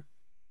scholar.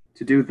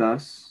 To do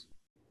thus,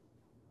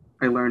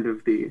 I learned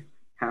of thee.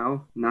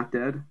 How? Not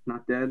dead,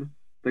 not dead.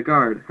 The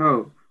guard,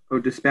 ho, oh,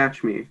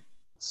 dispatch me.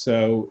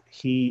 So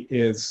he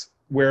is,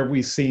 where have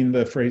we seen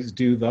the phrase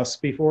do thus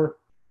before?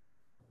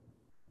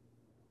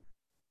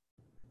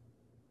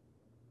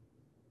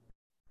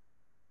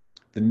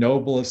 The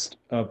noblest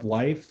of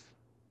life,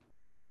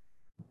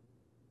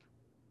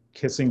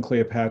 kissing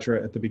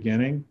Cleopatra at the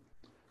beginning.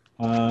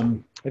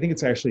 I think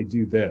it's actually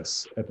do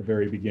this at the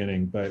very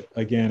beginning, but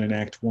again, in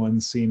Act 1,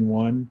 Scene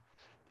 1,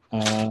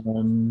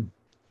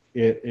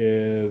 it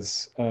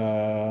is,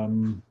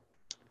 no,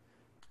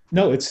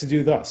 it's to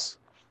do thus.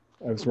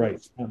 I was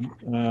right.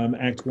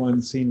 Act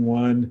 1, Scene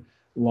 1,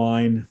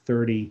 line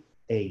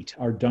 38.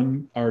 Our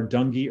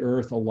dungy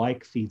earth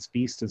alike feeds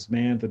beast as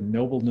man. The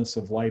nobleness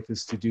of life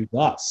is to do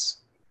thus,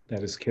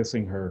 that is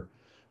kissing her,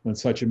 when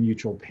such a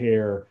mutual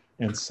pair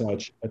and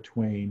such a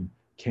twain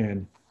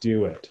can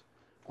do it.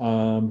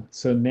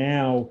 So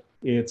now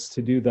it's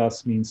to do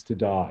thus means to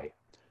die.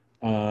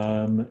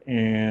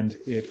 And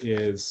it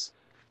is,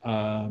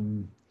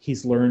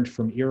 he's learned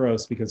from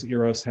Eros because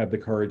Eros had the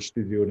courage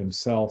to do it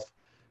himself,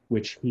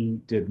 which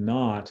he did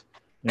not.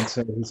 And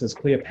so he says,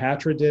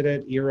 Cleopatra did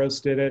it, Eros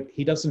did it.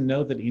 He doesn't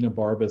know that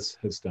Enobarbus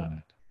has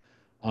done it.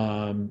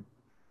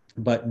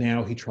 But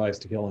now he tries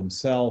to kill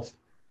himself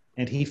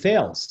and he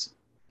fails.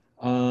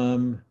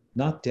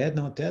 Not dead,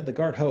 not dead. The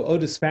guard, oh,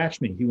 dispatch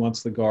me. He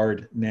wants the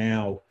guard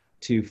now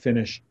to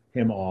finish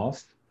him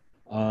off.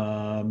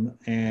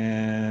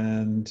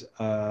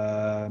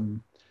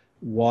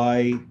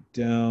 Why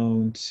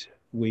don't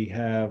we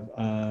have,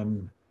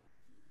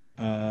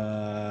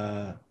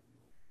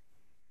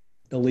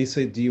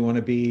 Elisa, do you want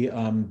to be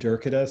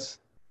Dircetus?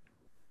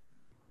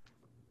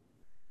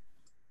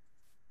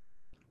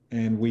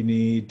 And we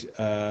need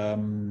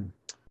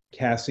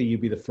Cassie, you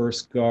be the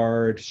first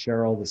guard,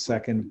 Cheryl the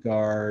second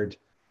guard,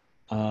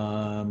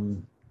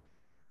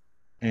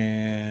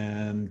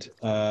 and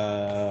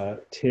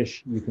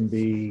Tish, you can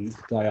be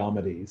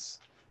Diomedes.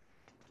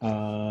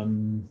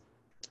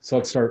 So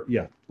let's start.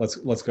 Yeah,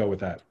 let's go with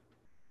that.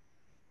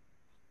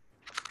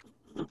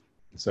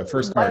 So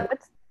first guard.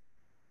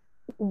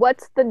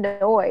 What's the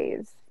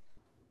noise?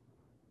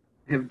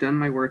 I have done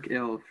my work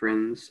ill,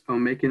 friends. Oh,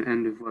 make an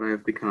end of what I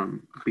have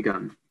begun.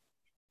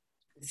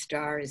 The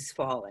star is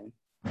falling.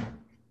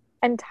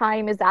 And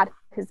time is at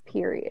his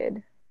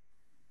period.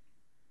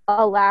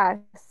 Alas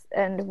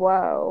and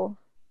woe.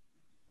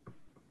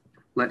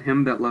 Let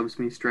him that loves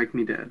me strike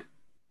me dead.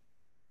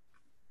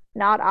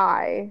 Not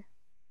I.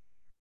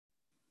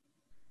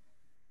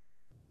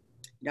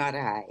 Not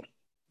I.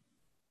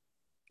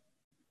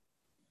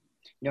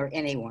 Nor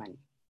anyone.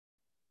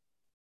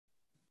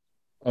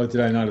 Oh,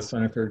 did I not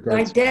assign a third guard?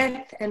 Thy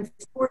death and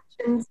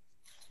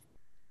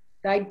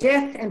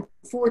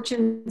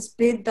fortunes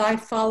bid thy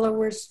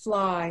followers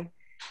fly.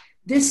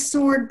 This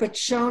sword but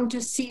shown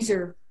to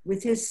Caesar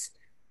with this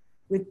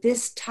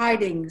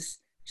tidings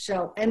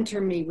shall enter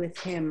me with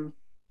him.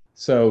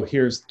 So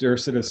here's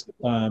Dircetus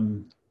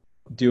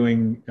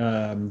doing,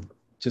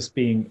 just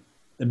being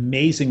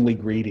amazingly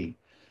greedy.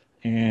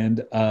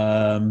 And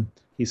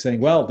he's saying,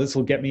 well, this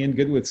will get me in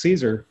good with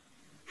Caesar.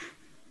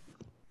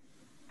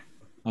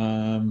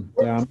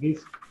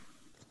 Diomedes?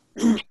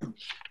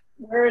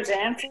 Where's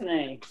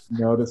Antony?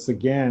 Notice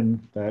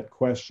again that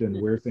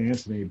question, where's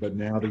Antony? But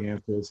now the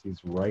answer is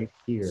he's right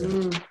here.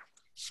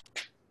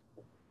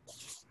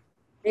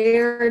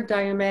 There,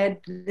 Diomed,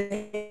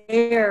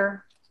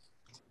 there.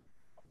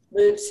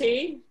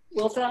 Lucy,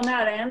 wilt thou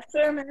not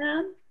answer,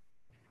 man?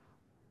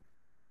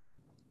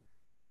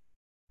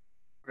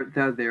 Art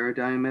thou there,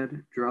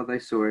 Diomed? Draw thy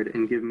sword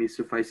and give me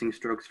sufficing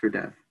strokes for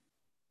death.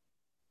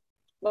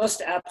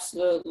 Most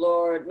absolute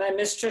Lord, my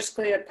mistress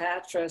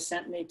Cleopatra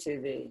sent me to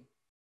thee.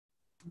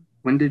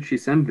 When did she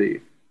send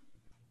thee?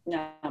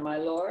 Now, my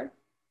lord.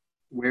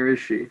 Where is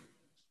she?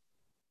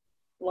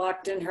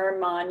 Locked in her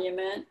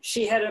monument,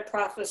 she had a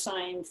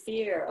prophesying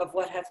fear of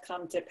what hath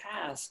come to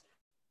pass.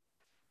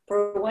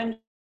 For when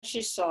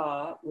she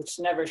saw, which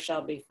never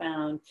shall be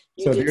found,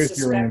 you did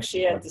suspect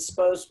she had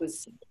disposed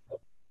with...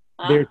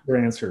 There's your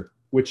answer,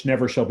 which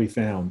never shall be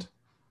found.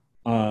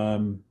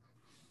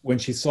 When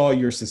she saw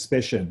your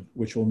suspicion,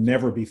 which will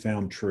never be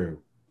found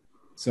true.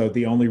 So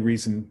the only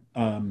reason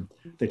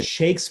that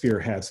Shakespeare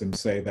has him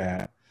say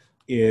that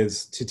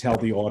is to tell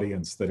the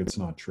audience that it's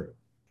not true.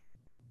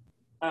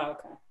 Oh,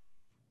 okay.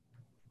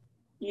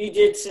 You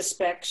did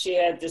suspect she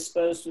had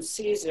disposed with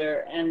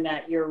Caesar and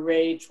that your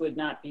rage would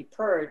not be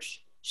purged.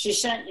 She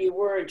sent you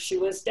word she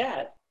was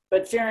dead,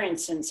 but fearing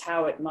since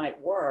how it might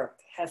work,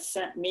 hath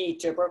sent me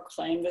to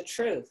proclaim the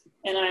truth.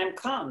 And I am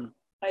come.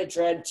 I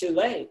dread too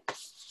late.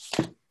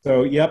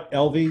 So, yep,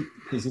 Elvie,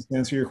 does this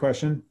answer your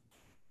question?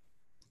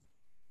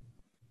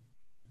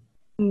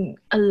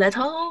 A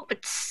little,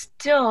 but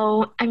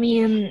still, I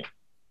mean,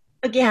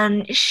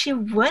 again, she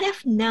would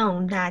have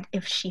known that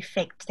if she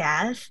faked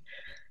death,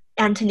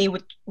 Antony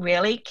would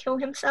really kill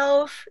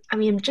himself. I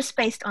mean, just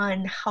based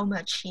on how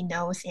much she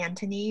knows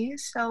Antony.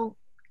 So,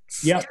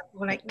 still,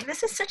 like,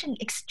 this is such an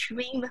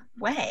extreme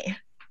way.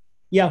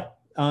 Yeah,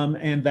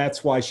 and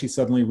that's why she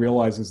suddenly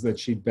realizes that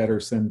she'd better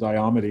send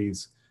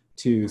Diomedes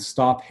to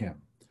stop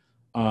him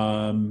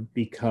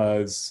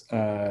because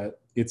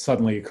it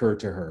suddenly occurred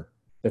to her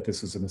that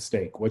this was a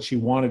mistake. What she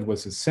wanted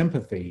was his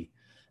sympathy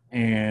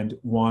and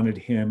wanted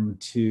him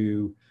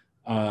to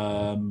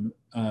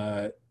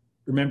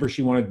remember,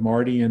 she wanted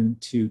Mardian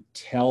to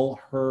tell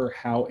her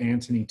how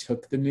Antony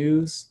took the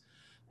news.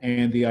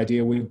 And the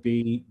idea would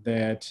be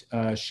that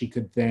she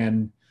could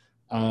then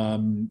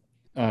know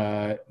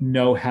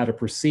how to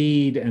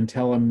proceed and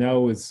tell him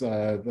no,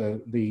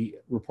 the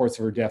reports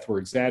of her death were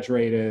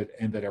exaggerated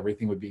and that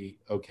everything would be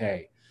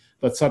okay.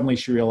 But suddenly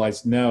she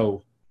realized,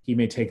 no, he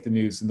may take the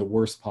news in the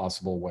worst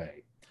possible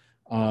way.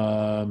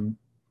 And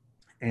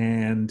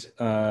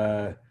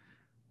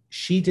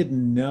she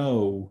didn't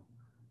know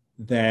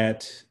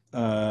that,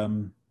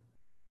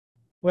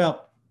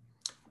 well,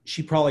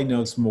 she probably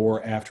knows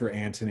more after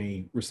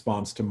Antony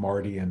responds to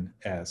Mardian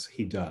as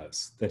he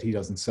does, that he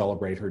doesn't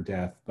celebrate her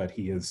death, but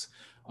he is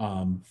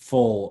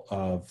full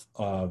of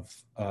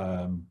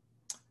a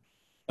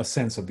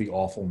sense of the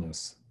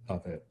awfulness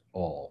of it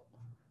all.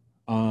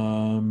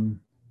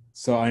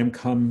 So I am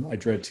come, I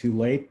dread too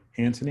late,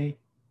 Antony.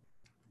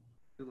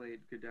 Too late,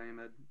 good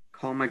Diomed.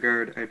 Call my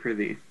guard, I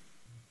prithee.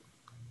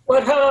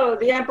 What ho,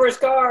 the Emperor's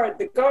guard,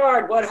 the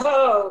guard, what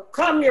ho,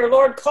 come, your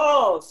lord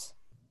calls.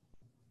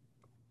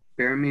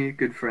 Bear me,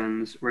 good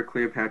friends, where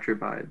Cleopatra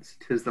bides.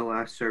 'Tis the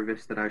last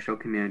service that I shall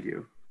command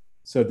you.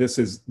 So this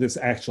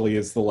actually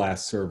is the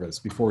last service.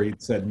 Before he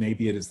said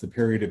maybe it is the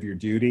period of your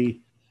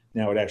duty.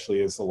 Now it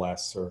actually is the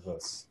last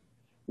service.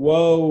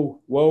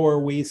 Woe, woe are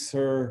we,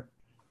 sir.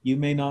 You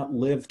may not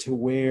live to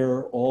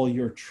wear all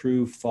your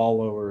true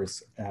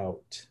followers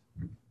out.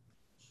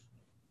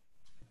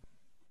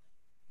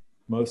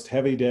 Most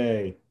heavy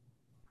day.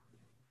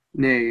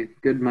 Nay,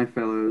 good my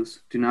fellows,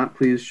 do not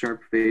please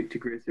sharp fate to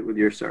grace it with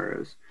your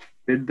sorrows.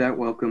 Bid that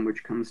welcome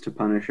which comes to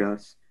punish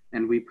us,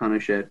 and we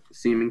punish it,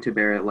 seeming to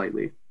bear it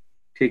lightly.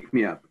 Take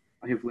me up.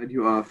 I have led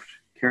you oft.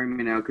 Carry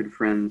me now, good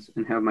friends,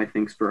 and have my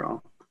thanks for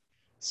all.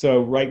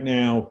 So right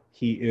now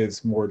he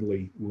is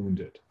mortally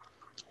wounded.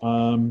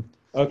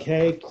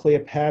 Okay,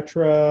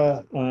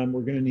 Cleopatra. We're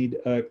going to need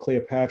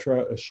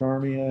Cleopatra, a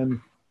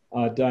Charmian.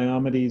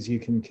 Diomedes, you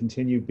can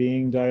continue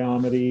being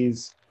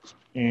Diomedes.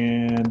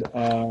 And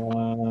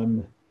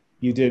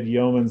you did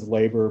yeoman's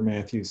labor,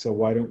 Matthew. So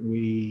why don't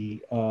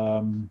we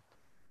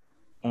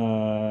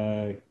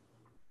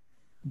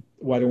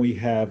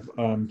have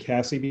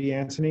Cassie be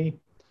Antony?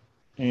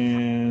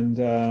 And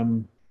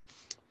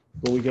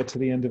will we get to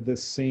the end of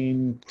this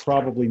scene?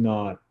 Probably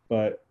not,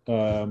 but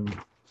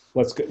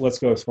let's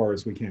go as far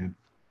as we can.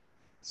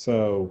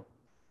 So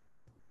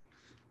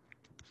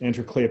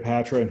enter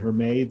Cleopatra and her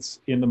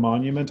maids in the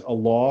monument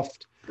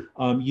aloft.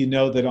 You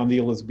know that on the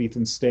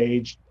Elizabethan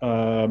stage,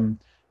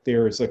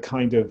 there is a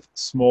kind of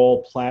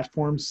small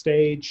platform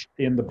stage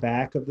in the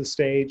back of the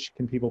stage.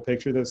 Can people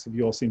picture this? Have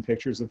you all seen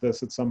pictures of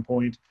this at some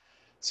point?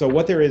 So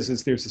what there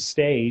is there's a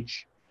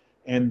stage,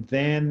 and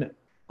then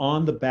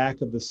on the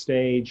back of the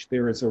stage,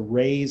 there is a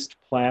raised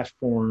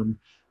platform,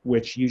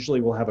 which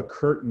usually will have a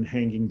curtain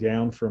hanging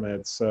down from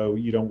it, so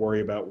you don't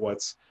worry about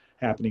what's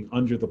happening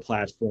under the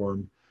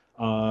platform.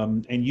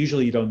 And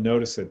usually you don't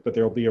notice it, but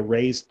there'll be a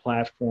raised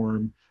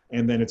platform,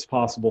 and then it's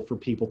possible for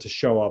people to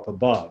show up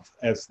above.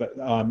 As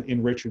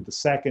in Richard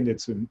II,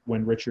 it's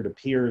when Richard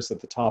appears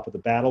at the top of the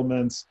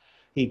battlements,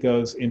 he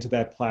goes into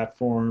that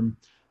platform.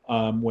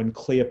 When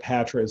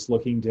Cleopatra is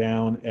looking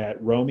down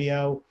at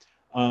Romeo,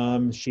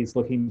 she's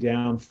looking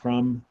down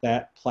from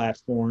that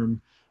platform.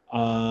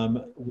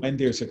 When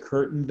there's a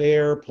curtain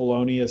there,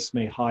 Polonius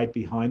may hide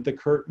behind the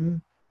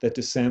curtain that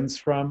descends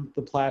from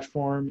the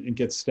platform and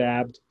gets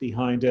stabbed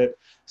behind it.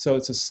 So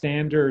it's a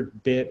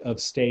standard bit of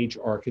stage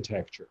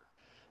architecture.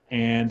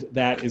 And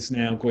that is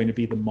now going to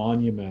be the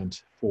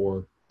monument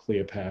for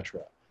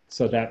Cleopatra.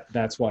 So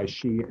that's why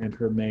she and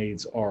her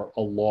maids are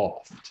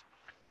aloft.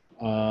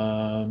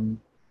 So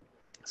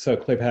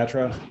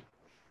Cleopatra.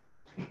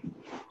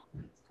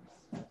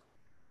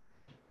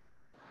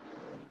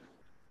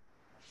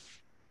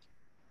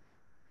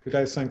 Could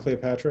I assign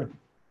Cleopatra?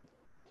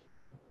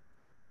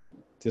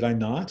 Did I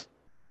not?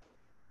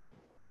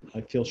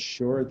 I feel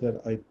sure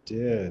that I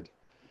did.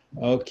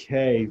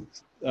 Okay.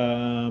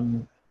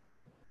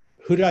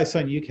 Who did I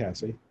assign you,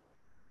 Cassie?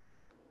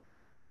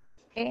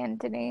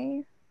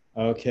 Antony.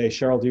 Okay,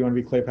 Cheryl, do you want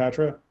to be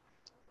Cleopatra?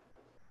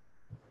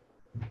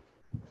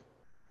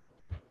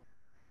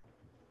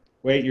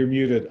 Wait, you're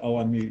muted. I'll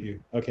unmute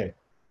you. Okay.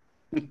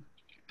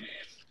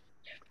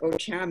 O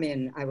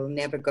Charmian, I will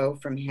never go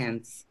from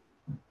hence.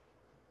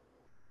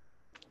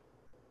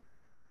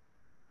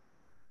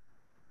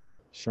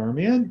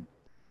 Charmian?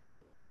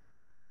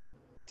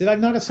 Did I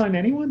not assign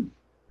anyone?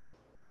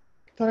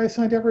 I thought I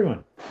assigned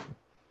everyone.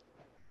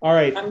 All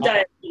right. I'm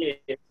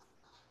Diomedes.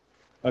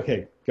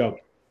 Okay, go.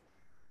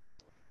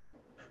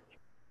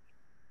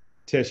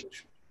 Tish.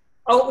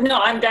 Oh, no,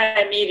 I'm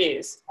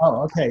Diomedes.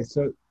 Oh, okay.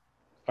 So,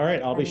 all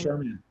right, I'll be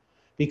Charmian.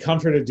 Be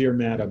comforted, dear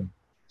madam.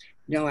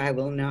 No, I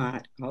will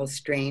not. All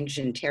strange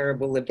and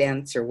terrible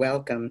events are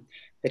welcome,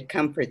 but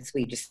comforts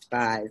we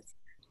despise.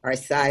 Our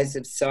size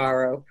of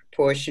sorrow,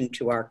 proportioned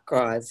to our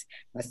cause,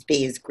 must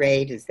be as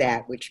great as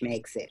that which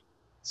makes it.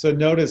 So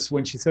notice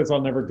when she says,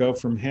 I'll never go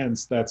from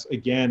hence, that's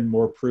again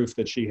more proof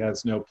that she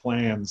has no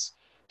plans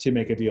to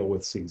make a deal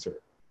with Caesar.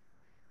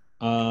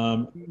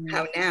 How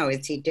now?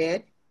 Is he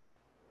dead?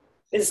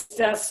 His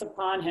death's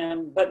upon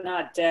him, but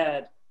not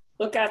dead.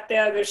 Look at the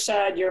other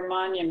side your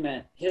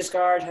monument. His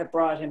guard have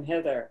brought him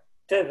thither.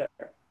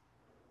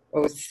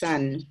 O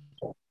sun,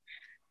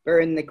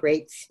 burn the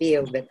great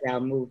steel that thou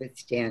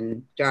movest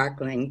in.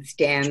 Darkling,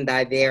 stand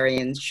thy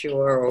variance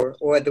sure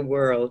o'er the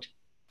world.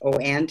 O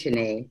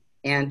Antony,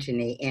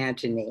 Antony,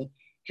 Antony,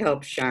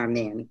 help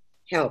Charmian,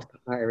 help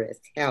Iris,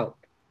 help.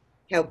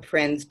 Help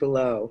friends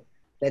below.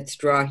 Let's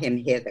draw him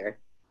hither.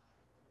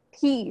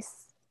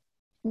 Peace.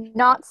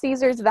 Not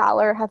Caesar's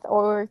valor hath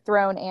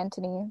overthrown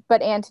Antony,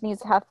 but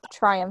Antony's hath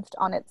triumphed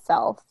on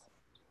itself.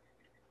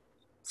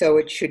 So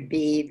it should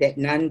be that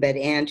none but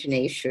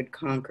Antony should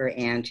conquer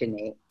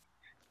Antony.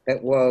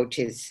 But woe,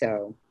 'tis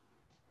so.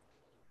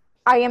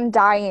 I am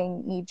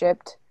dying,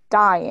 Egypt,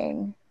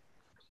 dying.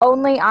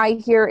 Only I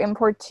here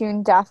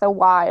importune death a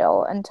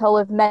while, until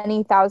of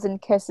many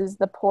thousand kisses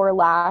the poor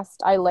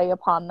last I lay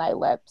upon thy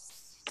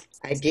lips.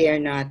 I dare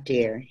not,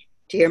 dear.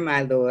 Dear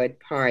my lord,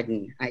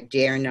 pardon. I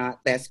dare not,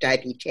 lest I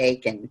be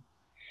taken.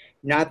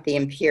 Not the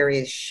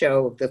imperious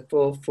show of the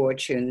full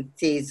fortune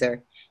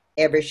Caesar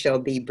ever shall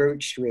be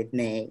broached with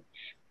me.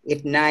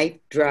 If knife,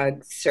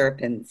 drugs,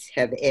 serpents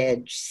have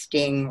edge,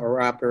 sting,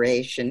 or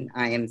operation,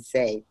 I am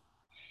safe.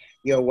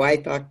 Your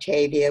wife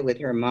Octavia, with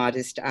her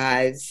modest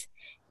eyes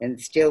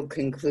and still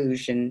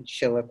conclusion,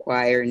 shall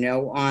acquire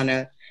no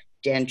honor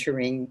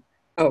demurring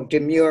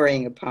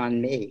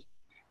upon me.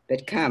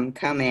 But come,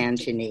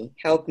 Antony,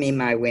 help me,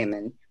 my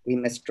women. We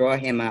must draw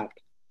him up.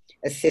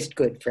 Assist,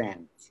 good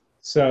friends.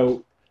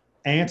 So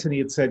Antony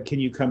had said, can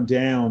you come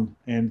down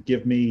and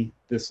give me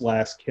this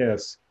last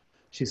kiss?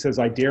 She says,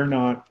 I dare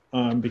not,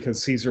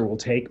 because Caesar will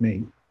take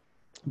me.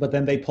 But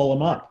then they pull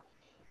him up.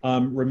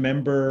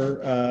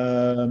 Remember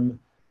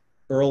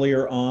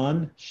earlier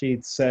on,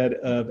 she'd said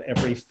of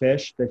every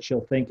fish that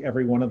she'll think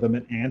every one of them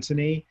an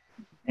Antony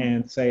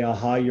and say,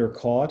 aha, you're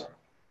caught.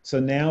 So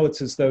now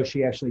it's as though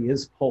she actually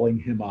is pulling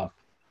him up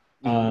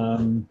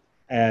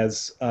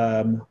as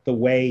the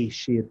way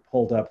she had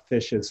pulled up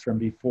fishes from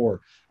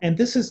before. And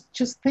this is,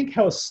 just think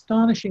how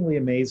astonishingly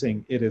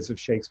amazing it is of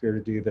Shakespeare to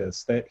do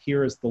this, that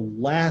here is the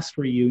last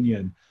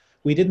reunion.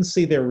 We didn't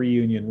see their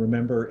reunion,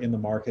 remember, in the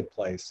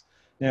marketplace.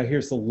 Now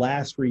here's the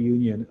last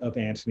reunion of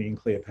Antony and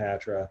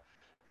Cleopatra.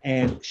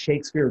 And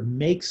Shakespeare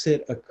makes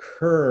it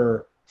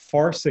occur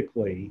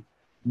farcically,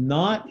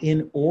 not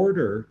in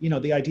order. You know,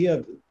 the idea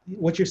of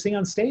what you're seeing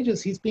on stage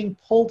is he's being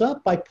pulled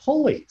up by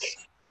pulleys,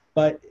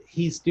 but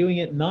he's doing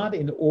it not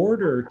in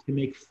order to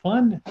make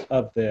fun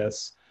of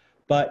this,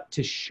 but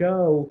to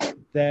show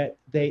that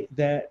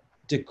that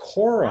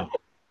decorum,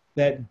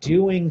 that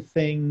doing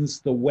things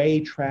the way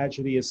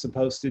tragedy is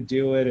supposed to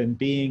do it and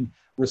being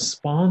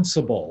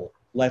responsible,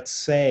 let's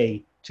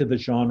say, to the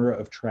genre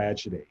of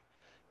tragedy,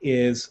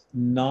 is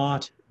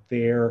not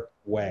their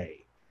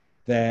way.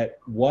 That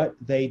what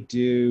they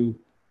do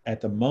at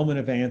the moment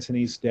of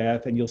Antony's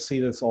death, and you'll see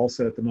this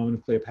also at the moment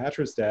of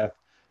Cleopatra's death,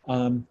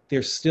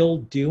 they're still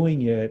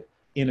doing it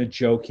in a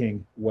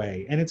joking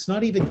way. And it's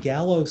not even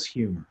gallows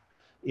humor.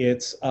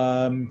 It's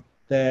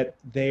that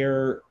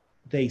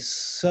they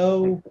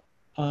so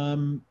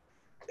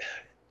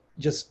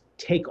just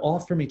take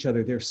off from each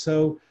other. They're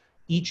so,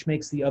 each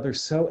makes the other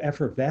so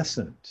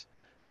effervescent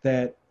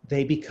that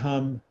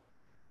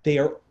they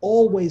are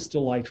always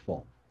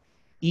delightful,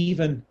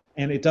 even,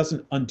 and it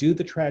doesn't undo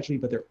the tragedy,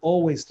 but they're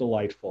always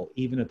delightful,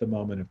 even at the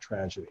moment of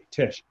tragedy.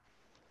 Tish.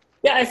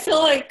 Yeah, I feel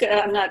like,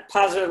 I'm not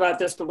positive about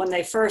this, but when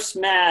they first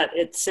met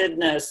at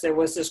Cydnus, there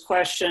was this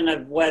question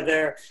of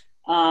whether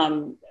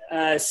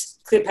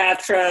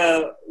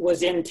Cleopatra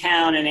was in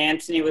town and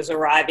Antony was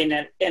arriving,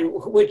 and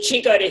would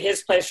she go to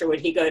his place or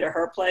would he go to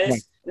her place?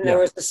 Right. And there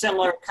was a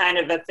similar kind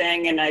of a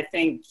thing, and I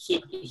think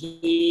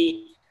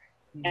he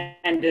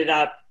ended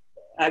up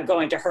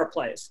going to her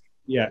place.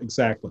 Yeah,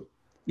 exactly.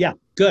 Yeah,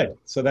 good.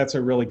 So that's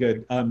a really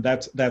good,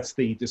 that's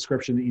the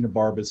description that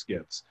Enobarbus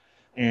gives.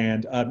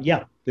 And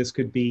yeah, this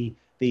could be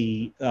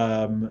the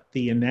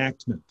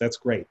enactment. That's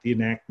great. The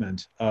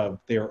enactment of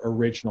their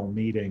original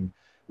meeting.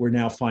 We're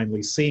now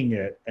finally seeing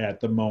it at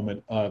the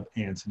moment of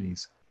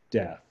Antony's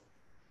death.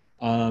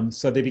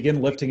 So they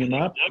begin lifting him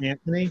up.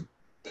 Antony?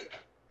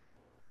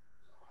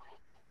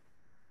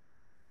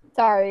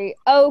 Sorry.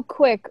 Oh,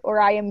 quick,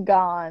 or I am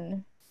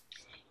gone.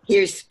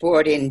 Here's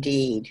sport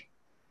indeed.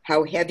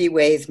 How heavy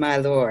weighs my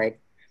lord.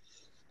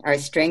 Our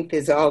strength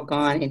is all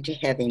gone into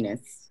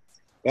heaviness.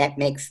 That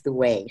makes the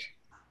weight.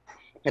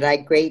 Had I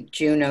great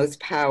Juno's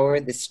power,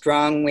 the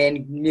strong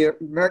wind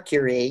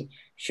Mercury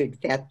should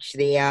fetch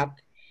thee up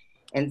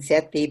and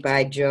set thee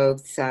by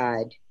Jove's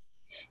side.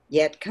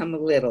 Yet come a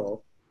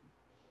little.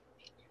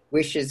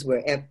 Wishes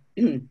were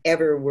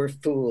ever were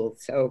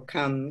fools. Oh,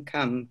 come,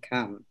 come,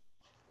 come.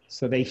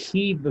 So they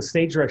heave the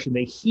stage direction.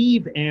 They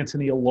heave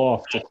Antony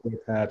aloft to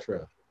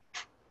Cleopatra.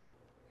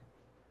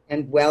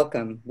 And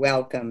welcome,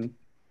 welcome.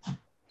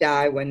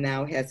 die when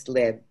thou hast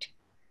lived.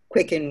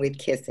 Quicken with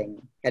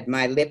kissing. Had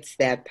my lips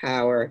that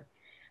power,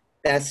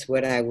 thus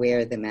would I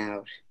wear them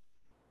out.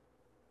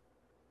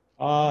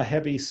 Ah,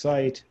 heavy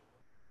sight.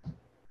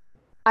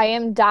 I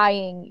am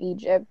dying,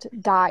 Egypt,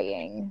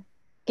 dying.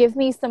 Give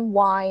me some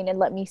wine and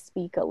let me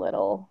speak a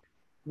little.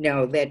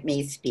 No, let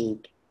me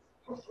speak,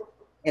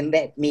 and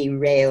let me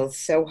rail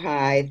so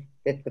high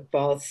that the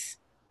false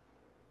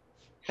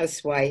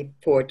huswife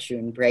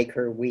fortune break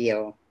her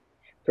wheel,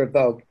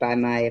 provoked by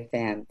my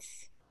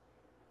offense.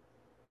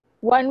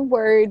 One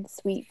word,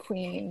 sweet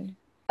queen.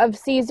 Of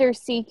Caesar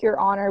seek your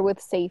honor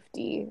with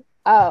safety.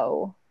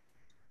 Oh.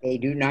 They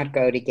do not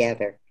go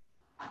together.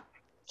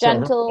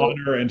 Gentle, so her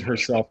honor and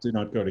herself do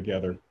not go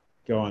together.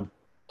 Go on.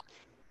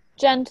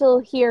 gentle,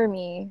 hear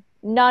me.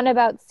 None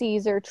about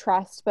Caesar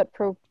trust but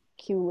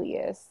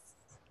Proculius.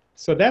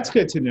 So that's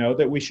good to know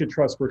that we should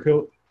trust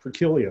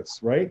Proculius,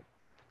 right?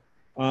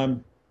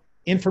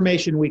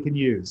 Information we can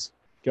use.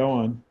 Go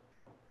on.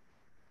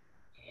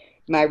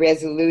 My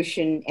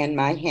resolution and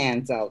my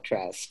hands I'll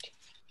trust.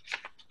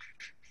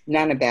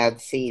 None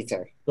about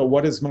Caesar. So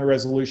what does my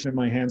resolution in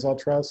my hands I'll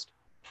trust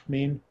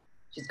mean?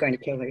 She's going to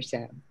kill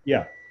herself.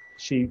 Yeah,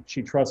 she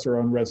trusts her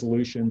own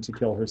resolution to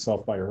kill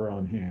herself by her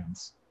own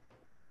hands.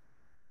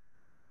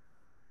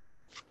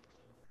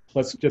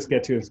 Let's just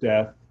get to his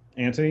death.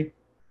 Antony?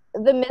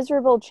 The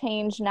miserable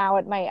change now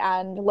at my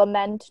end,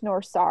 lament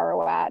nor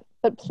sorrow at,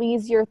 but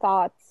please your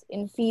thoughts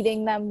in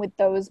feeding them with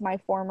those my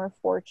former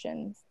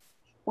fortunes,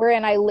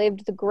 wherein I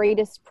lived the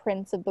greatest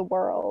prince of the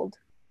world,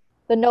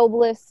 the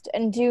noblest,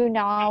 and do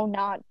now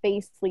not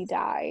basely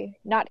die,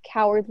 not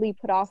cowardly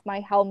put off my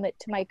helmet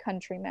to my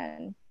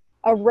countrymen,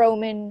 a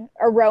Roman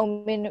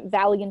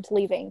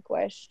valiantly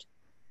vanquished.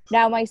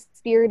 Now my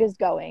spirit is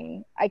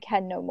going, I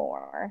can no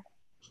more.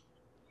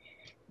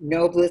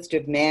 Noblest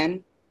of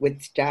men,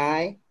 wouldst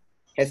die?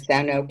 Hast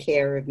thou no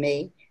care of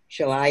me?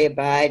 Shall I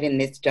abide in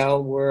this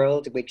dull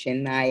world, which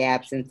in thy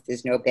absence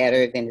is no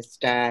better than a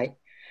sty?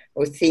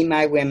 O see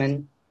my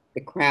women, the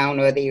crown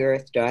o'er the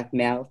earth doth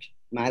melt,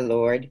 my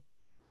lord.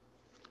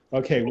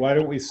 Okay, why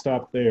don't we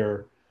stop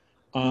there?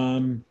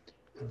 A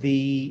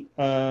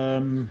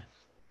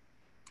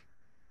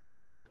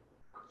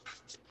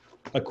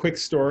quick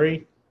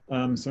story.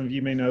 Some of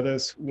you may know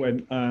this.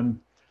 When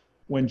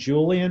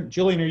Julian,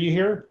 are you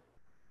here?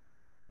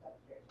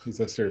 He's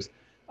upstairs.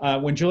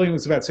 When Julian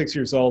was about 6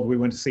 years old, we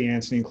went to see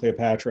Antony and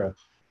Cleopatra.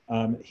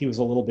 He was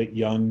a little bit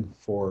young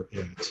for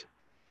it.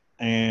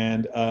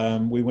 And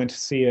we went to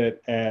see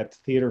it at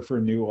Theater for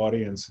a New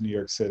Audience in New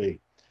York City.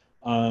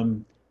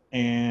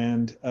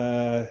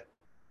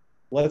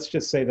 Let's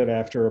just say that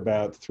after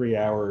about 3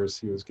 hours,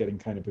 he was getting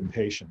kind of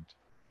impatient.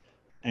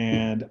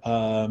 And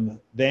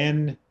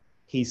then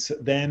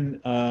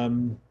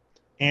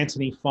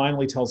Antony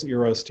finally tells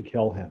Eros to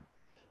kill him.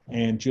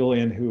 And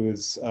Julian, who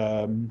is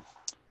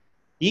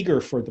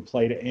eager for the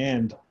play to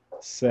end,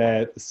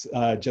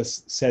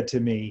 just said to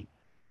me,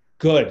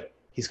 "Good,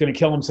 he's going to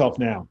kill himself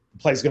now. The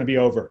play's going to be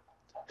over."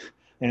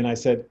 And I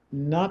said,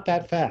 "Not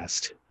that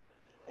fast."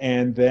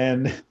 And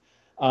then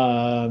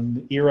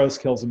Eros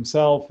kills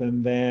himself,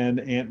 and then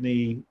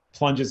Antony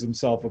plunges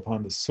himself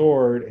upon the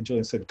sword, and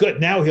Julian said,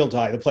 "Good, now he'll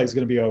die. The play's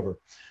going to be over."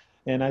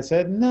 And I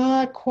said,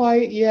 "Not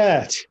quite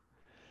yet."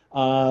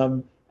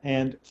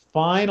 And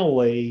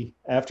finally,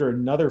 after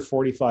another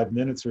 45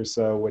 minutes or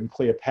so, when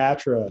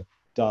Cleopatra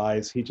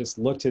dies, he just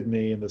looked at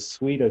me in the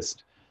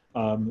sweetest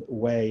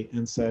way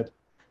and said,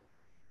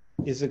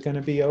 "Is it going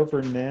to be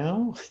over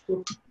now?"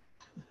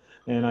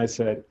 And I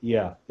said,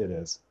 "Yeah, it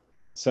is."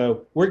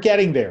 So we're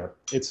getting there.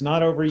 It's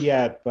not over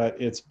yet, but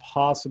it's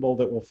possible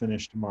that we'll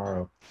finish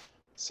tomorrow.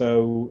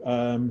 So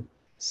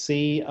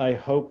see, I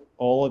hope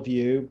all of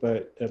you,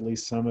 but at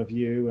least some of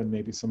you and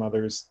maybe some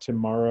others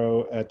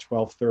tomorrow at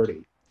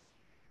 12:30.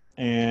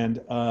 And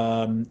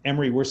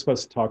Emery, we're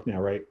supposed to talk now,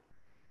 right?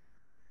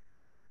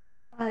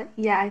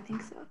 Yeah, I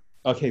think so.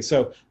 Okay,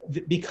 so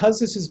because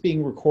this is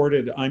being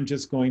recorded, I'm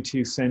just going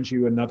to send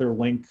you another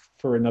link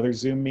for another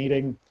Zoom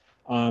meeting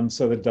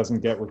so that it doesn't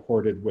get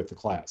recorded with the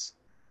class.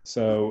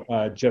 So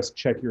just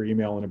check your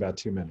email in about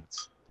 2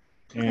 minutes.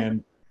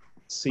 And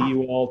see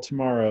you all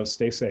tomorrow.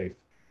 Stay safe.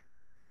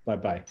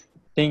 Bye-bye.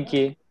 Thank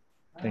you.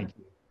 Thank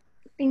you.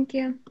 Thank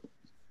you.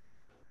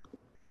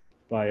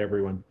 Bye,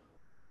 everyone.